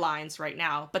grid lines right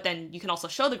now, but then you can also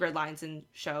show the grid lines and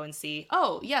show and see,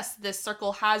 oh, yes, this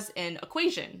circle has an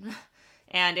equation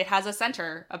and it has a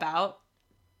center about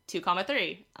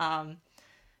 2,3.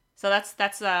 So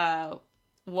that's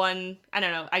one, I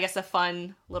don't know, I guess a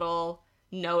fun little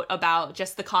note about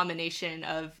just the combination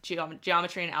of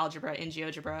geometry and algebra in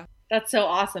GeoGebra. That's so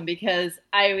awesome because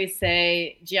I always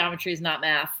say geometry is not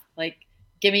math. Like,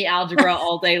 give me algebra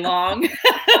all day long.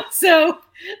 So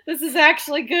this is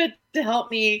actually good to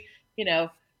help me,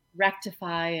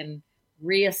 rectify and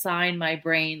reassign my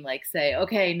brain, like say,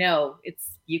 okay, no,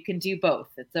 you can do both.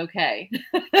 It's okay.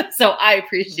 So I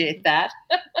appreciate that.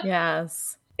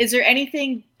 Yes. Is there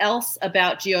anything else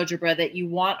about GeoGebra that you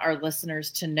want our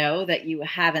listeners to know that you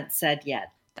haven't said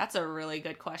yet? That's a really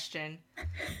good question.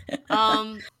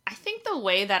 I think the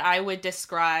way that I would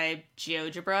describe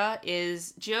GeoGebra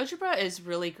is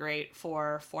really great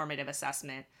for formative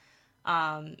assessment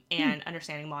and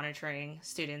understanding, monitoring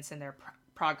students and their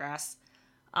progress.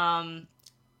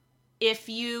 If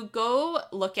you go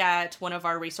look at one of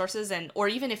our resources, or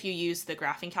even if you use the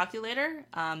graphing calculator,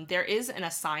 there is an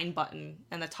assign button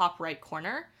in the top right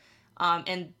corner,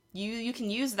 and you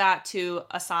can use that to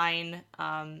assign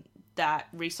that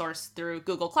resource through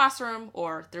Google Classroom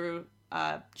or through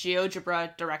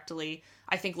GeoGebra directly.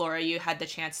 I think, Laura, you had the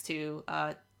chance to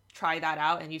try that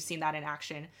out and you've seen that in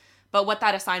action. But what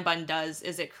that assign button does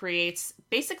is it creates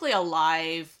basically a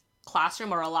live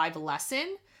classroom or a live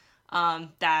lesson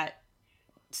that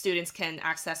students can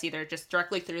access either just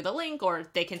directly through the link, or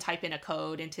they can type in a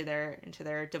code into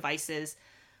their devices.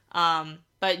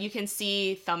 But you can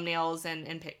see thumbnails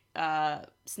and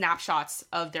snapshots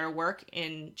of their work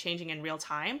changing in real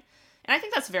time. And I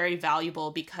think that's very valuable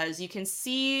because you can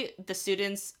see the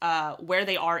students where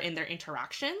they are in their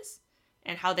interactions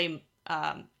and how they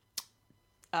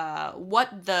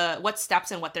what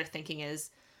steps and what their thinking is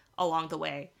along the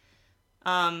way.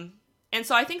 And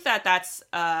so I think that's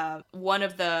one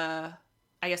of the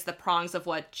prongs of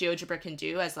what GeoGebra can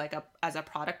do as a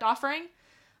product offering.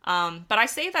 But I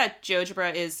say that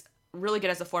GeoGebra is really good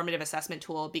as a formative assessment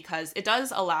tool because it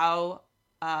does allow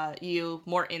you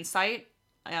more insight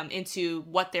into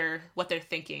what they're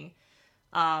thinking.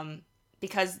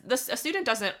 Because a student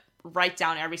doesn't write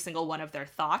down every single one of their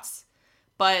thoughts,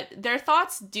 but their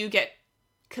thoughts do get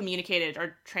communicated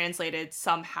or translated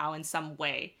somehow in some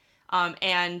way.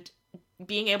 And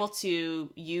being able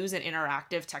to use an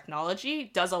interactive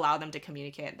technology does allow them to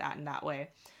communicate that in that way.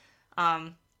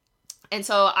 And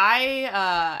so I,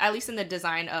 at least in the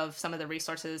design of some of the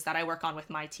resources that I work on with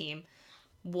my team,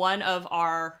 one of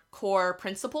our core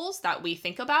principles that we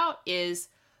think about is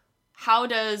how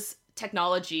does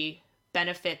technology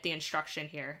benefit the instruction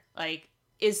here? Like,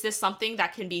 is this something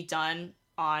that can be done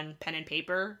on pen and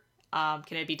paper?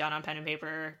 Can it be done on pen and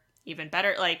paper even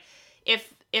better? Like,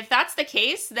 if that's the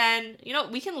case, then,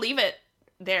 we can leave it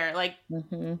there. Like,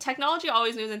 technology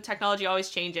always moves and technology always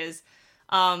changes.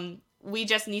 We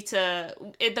just need to,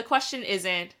 the question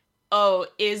isn't, oh,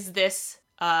 is this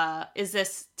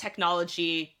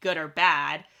technology good or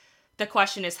bad? The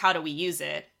question is, how do we use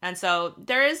it? And so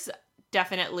there is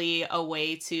definitely a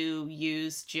way to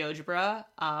use GeoGebra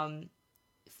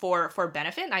for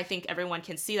benefit. And I think everyone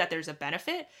can see that there's a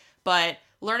benefit, but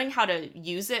learning how to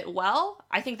use it well,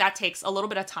 I think that takes a little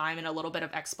bit of time and a little bit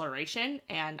of exploration.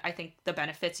 And I think the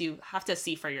benefits you have to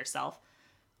see for yourself.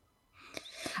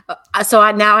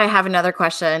 So now I have another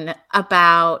question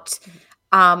about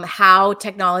how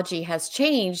technology has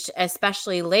changed,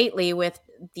 especially lately with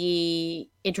the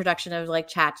introduction of like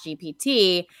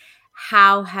ChatGPT.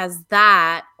 How has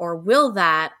that, or will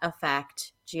that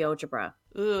affect GeoGebra?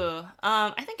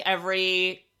 I think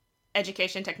every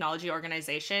education technology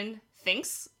organization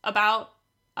thinks about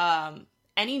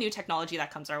any new technology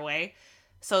that comes our way.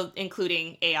 So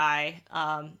including AI,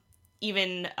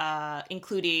 even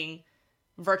including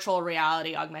virtual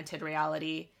reality, augmented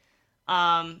reality,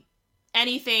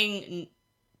 anything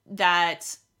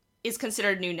that is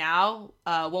considered new now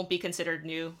won't be considered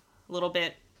new a little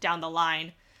bit down the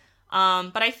line.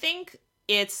 But I think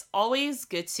it's always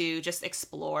good to just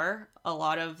explore a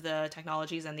lot of the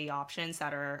technologies and the options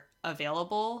that are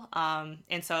available.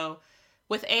 And so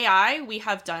with AI, we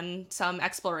have done some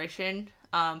exploration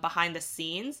behind the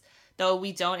scenes, though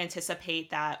we don't anticipate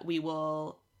that we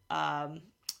will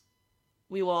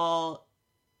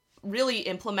really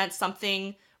implement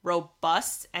something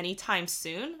robust anytime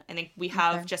soon. I think we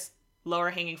have just lower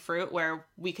hanging fruit where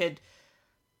we could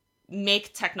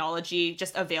make technology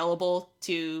just available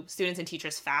to students and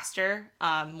teachers faster,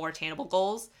 more attainable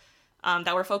goals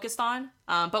that we're focused on.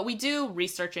 But we do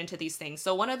research into these things.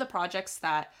 So one of the projects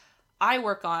that I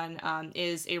work on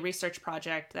is a research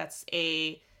project that's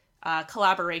a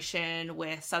collaboration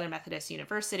with Southern Methodist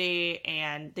University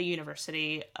and the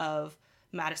University of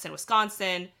Madison,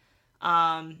 Wisconsin.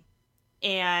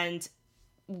 And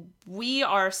we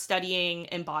are studying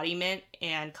embodiment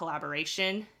and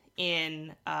collaboration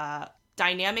in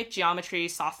dynamic geometry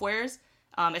softwares,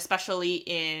 especially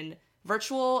in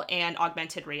virtual and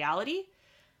augmented reality.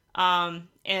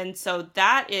 And so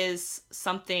that is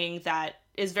something that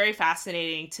is very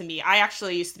fascinating to me. I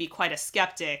actually used to be quite a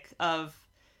skeptic of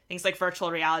things like virtual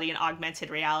reality and augmented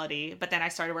reality, but then I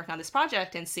started working on this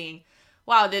project and seeing,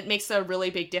 wow, that makes a really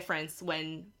big difference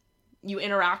when you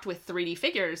interact with 3D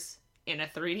figures in a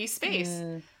 3D space.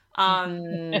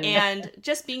 And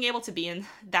just being able to be in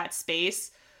that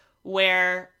space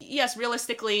where, yes,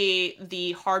 realistically,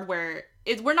 the hardware,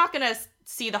 we're not going to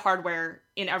see the hardware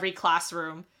in every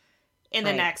classroom in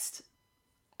the next,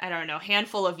 I don't know,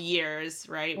 handful of years,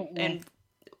 right? And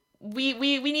we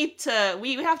need to,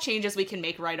 we have changes we can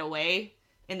make right away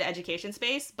in the education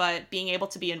space, but being able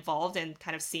to be involved and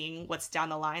kind of seeing what's down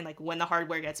the line, like when the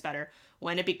hardware gets better,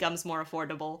 when it becomes more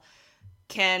affordable,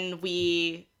 can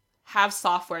we have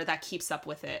software that keeps up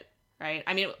with it, right?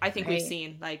 I mean, I think we've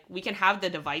seen, like, we can have the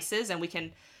devices and we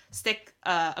can stick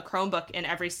a Chromebook in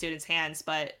every student's hands,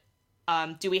 but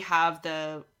do we have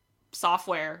the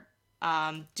software?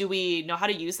 Do we know how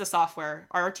to use the software?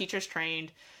 Are our teachers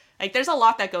trained? Like, there's a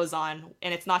lot that goes on,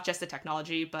 and it's not just the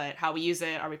technology, but how we use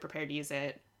it. Are we prepared to use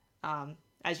it?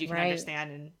 As you can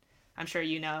understand, and I'm sure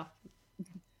you know.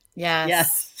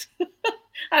 Yes.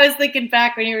 I was thinking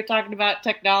back when you were talking about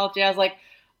technology, I was like,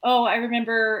 oh, I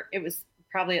remember it was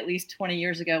probably at least 20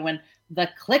 years ago when the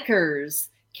clickers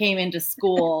came into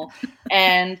school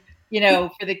and, you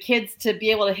know, for the kids to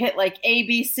be able to hit like A,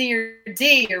 B, C, or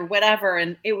D or whatever.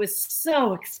 And it was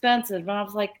so expensive. And I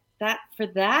was like,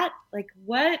 like,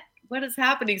 what is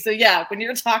happening? So yeah, when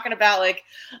you're talking about like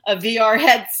a VR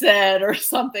headset or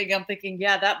something, I'm thinking,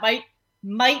 yeah, that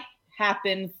might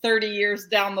happen 30 years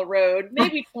down the road,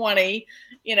 maybe 20,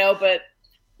 you know, but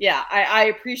yeah, I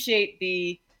appreciate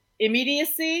the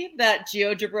immediacy that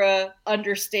GeoGebra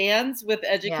understands with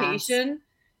education.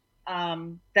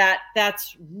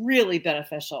 That's really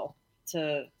beneficial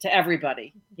to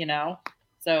everybody, you know?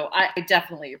 So I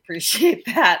definitely appreciate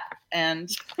that. And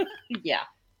yeah.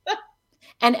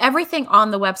 And everything on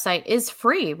the website is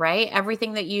free, right?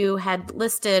 Everything that you had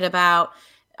listed about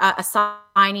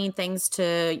assigning things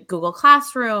to Google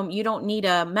Classroom, you don't need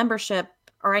a membership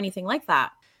or anything like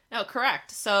that. No,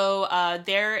 correct. So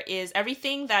there is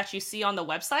everything that you see on the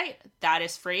website, that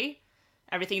is free.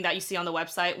 Everything that you see on the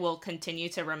website will continue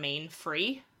to remain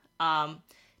free.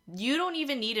 You don't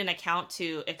even need an account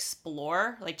to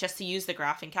explore, like just to use the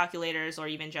graphing calculators or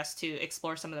even just to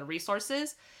explore some of the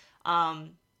resources.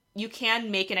 You can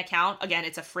make an account. Again,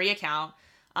 it's a free account,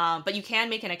 but you can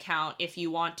make an account if you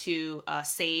want to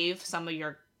save some of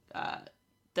your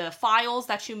the files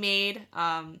that you made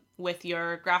with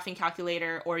your graphing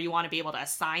calculator, or you want to be able to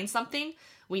assign something.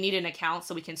 We need an account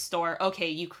so we can store, okay,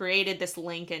 you created this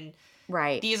link and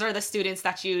these are the students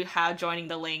that you have joining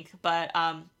the link. But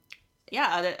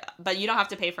yeah, but you don't have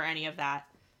to pay for any of that.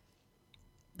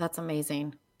 That's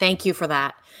amazing. Thank you for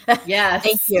that. Yes.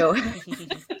 Thank you.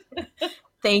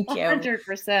 Thank you.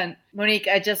 100%. Monique,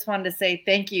 I just wanted to say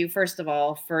thank you, first of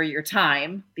all, for your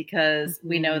time, because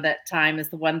we know that time is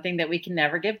the one thing that we can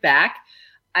never give back.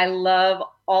 I love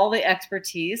all the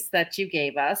expertise that you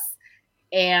gave us.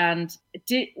 And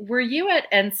were you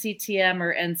at NCTM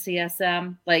or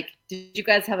NCSM? Like, did you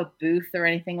guys have a booth or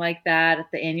anything like that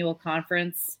at the annual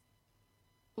conference?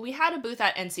 We had a booth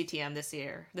at NCTM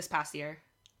this past year.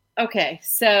 Okay,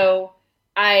 so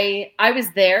I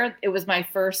was there. It was my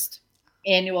first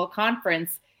annual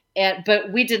conference,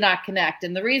 but we did not connect.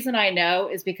 And the reason I know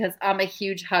is because I'm a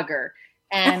huge hugger.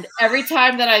 And every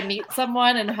time that I meet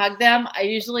someone and hug them,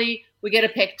 we get a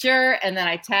picture and then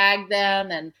I tag them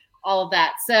and all of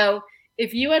that. So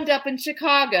if you end up in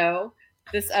Chicago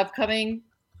this upcoming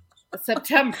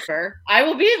September, I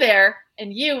will be there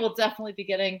and you will definitely be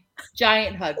getting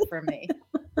giant hugs from me.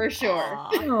 For sure.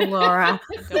 Oh, Laura.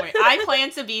 Don't worry. I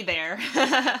plan to be there.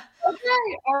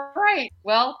 Okay. All right.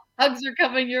 Well, hugs are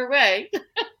coming your way.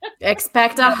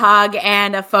 Expect a hug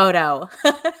and a photo.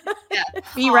 Yeah.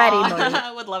 Be ready, Monique.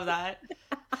 I would love that.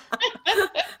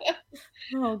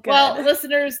 Oh, God. Well,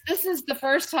 listeners, this is the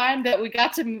first time that we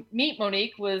got to meet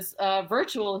Monique, was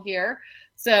virtual here.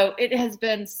 So it has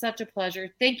been such a pleasure.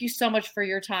 Thank you so much for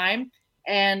your time.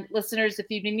 And listeners, if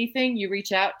you need anything, you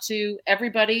reach out to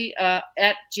everybody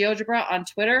at GeoGebra on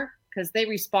Twitter, because they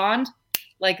respond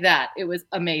like that. It was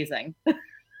amazing.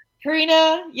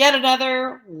 Karina, yet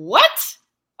another what?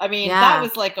 I mean, that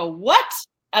was like a what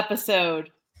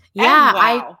episode. Yeah,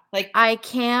 wow. I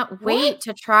can't wait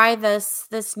to try this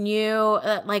new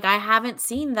I haven't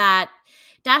seen that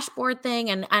dashboard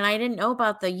thing, and I didn't know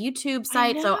about the YouTube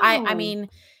site. So I mean,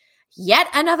 yet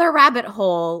another rabbit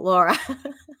hole, Laura.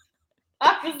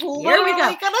 I was Here we go.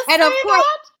 literally gonna And say of course,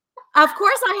 that. of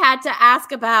course, I had to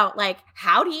ask about, like,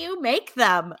 how do you make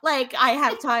them? Like, I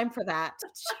have time for that.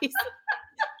 Jeez.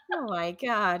 Oh my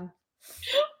God.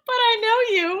 But I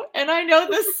know you, and I know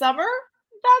this summer,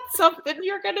 that's something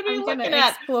you're going to be I'm going looking to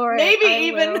at. explore it. Maybe I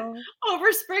even will.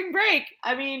 over spring break.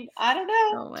 I mean, I don't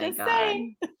know. Oh my Just God.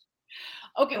 saying.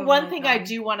 Okay, Oh one my thing I God.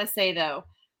 do want to say though,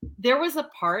 there was a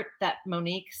part that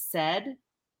Monique said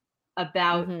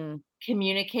about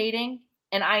communicating,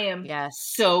 and I am Yes.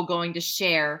 so going to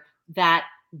share that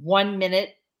 1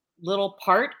 minute little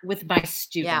part with my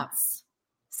students.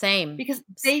 Same. Because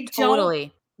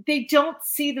Totally. they don't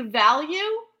see the value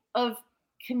of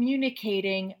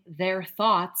communicating their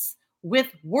thoughts with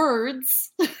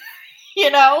words. You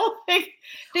know, they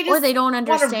Or just they don't want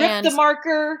to rip understand. the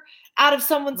marker out of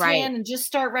someone's Right. hand and just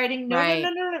start writing. No, Right.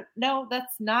 no,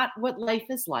 that's not what life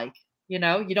is like. You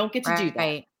know, you don't get to do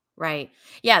that. Right.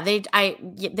 Yeah,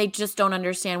 they just don't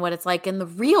understand what it's like in the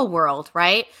real world,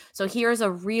 right? So here's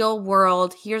a real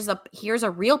world, here's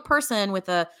a real person with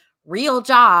a real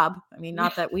job. I mean,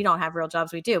 not that we don't have real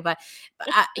jobs, we do, but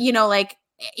like,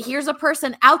 here's a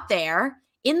person out there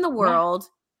in the world,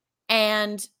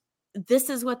 and this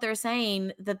is what they're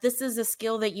saying, that this is a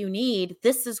skill that you need.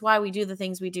 This is why we do the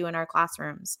things we do in our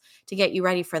classrooms, to get you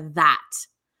ready for that,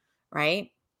 right?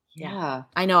 Yeah.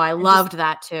 I know. I loved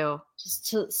that too. Just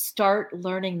to start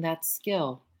learning that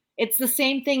skill. It's the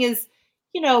same thing as,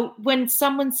 when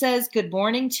someone says good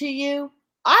morning to you,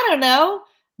 I don't know,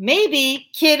 maybe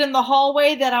kid in the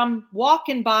hallway that I'm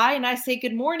walking by and I say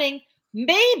good morning,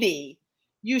 maybe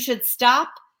you should stop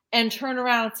and turn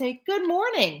around and say good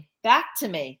morning back to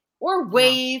me, or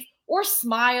wave or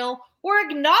smile or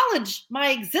acknowledge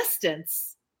my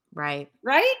existence. Right.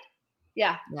 Right?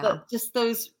 Yeah. Just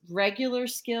those regular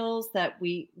skills that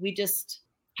we just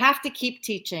have to keep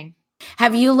teaching.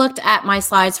 Have you looked at my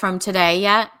slides from today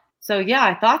yet? So yeah,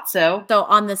 I thought so. So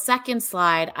on the second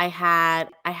slide, I had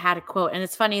a quote, and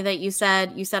it's funny that you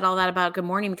said all that about good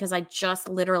morning, because I just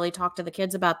literally talked to the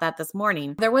kids about that this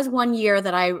morning. There was one year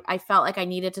that I felt like I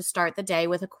needed to start the day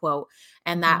with a quote,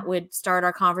 and that would start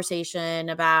our conversation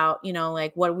about,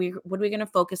 like, what are we going to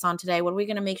focus on today? What are we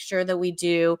going to make sure that we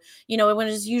do? It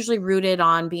was usually rooted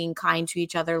on being kind to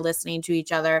each other, listening to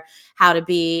each other, how to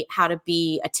be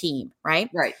a team, right?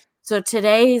 Right. So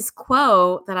today's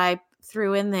quote that I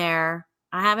threw in there,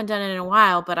 I haven't done it in a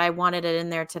while, but I wanted it in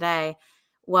there today,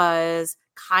 was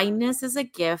kindness is a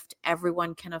gift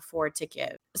everyone can afford to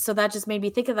give. So that just made me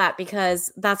think of that, because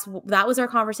that was our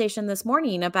conversation this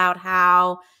morning about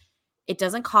how it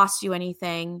doesn't cost you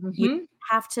anything. You don't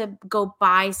have to go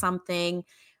buy something,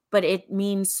 but it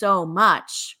means so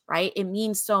much, right? It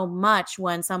means so much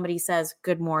when somebody says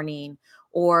good morning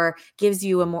or gives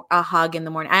you a hug in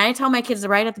the morning. And I tell my kids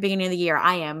right at the beginning of the year,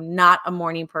 I am not a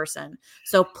morning person.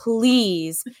 So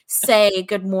please say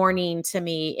good morning to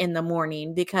me in the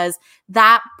morning, because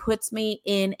that puts me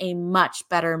in a much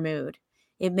better mood.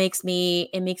 It makes me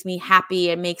happy.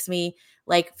 It makes me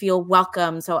like feel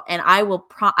welcome. So, and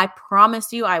I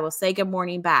promise you, I will say good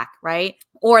morning back, right?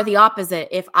 Or the opposite.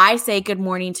 If I say good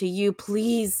morning to you,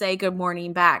 please say good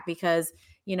morning back, because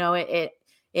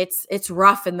it's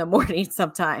rough in the morning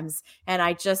sometimes, and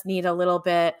I just need a little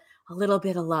bit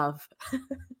of love.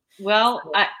 Well,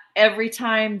 every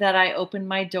time that I open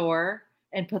my door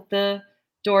and put the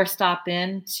doorstop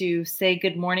in to say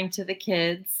good morning to the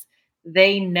kids,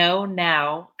 they know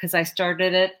now, because I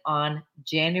started it on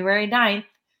January 9th,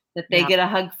 that they get a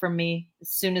hug from me as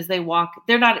soon as they walk.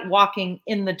 They're not walking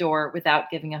in the door without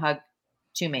giving a hug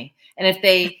to me. And if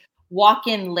they walk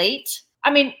in late, I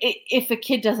mean, if a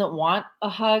kid doesn't want a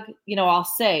hug, I'll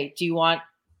say,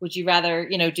 would you rather,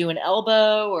 do an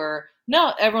elbow, or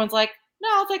no? Everyone's like, no,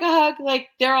 I'll take a hug. Like,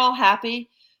 they're all happy.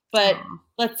 But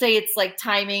let's say it's like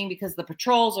timing because the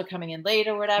patrols are coming in late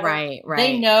or whatever. Right.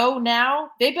 They know now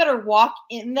they better walk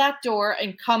in that door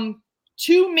and come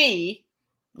to me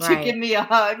to give me a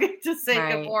hug, to say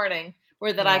good morning,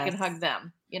 or that I can hug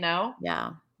them,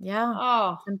 Yeah.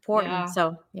 Oh, it's important.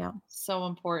 yeah. So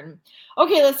important.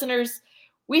 Okay, listeners,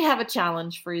 we have a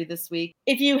challenge for you this week.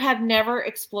 If you have never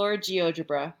explored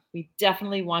GeoGebra, we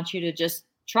definitely want you to just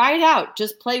try it out.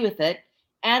 Just play with it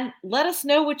and let us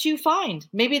know what you find.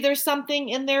 Maybe there's something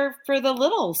in there for the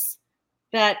littles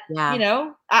that,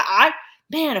 man,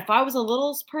 if I was a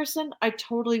littles person, I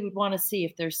totally would want to see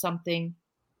if there's something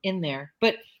in there.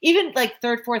 But even like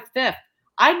third, fourth, fifth,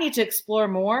 I need to explore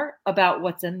more about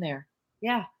what's in there.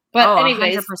 Yeah. But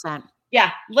anyways, 100%.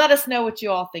 Yeah, let us know what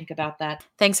you all think about that.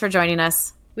 Thanks for joining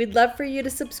us. We'd love for you to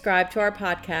subscribe to our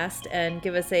podcast and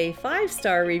give us a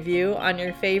 5-star review on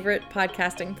your favorite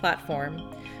podcasting platform.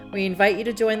 We invite you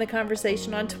to join the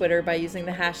conversation on Twitter by using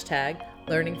the hashtag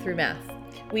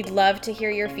 #LearningThroughMath. We'd love to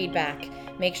hear your feedback.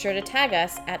 Make sure to tag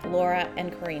us at Laura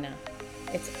and Karina.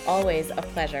 It's always a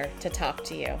pleasure to talk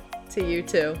to you. To you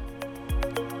too.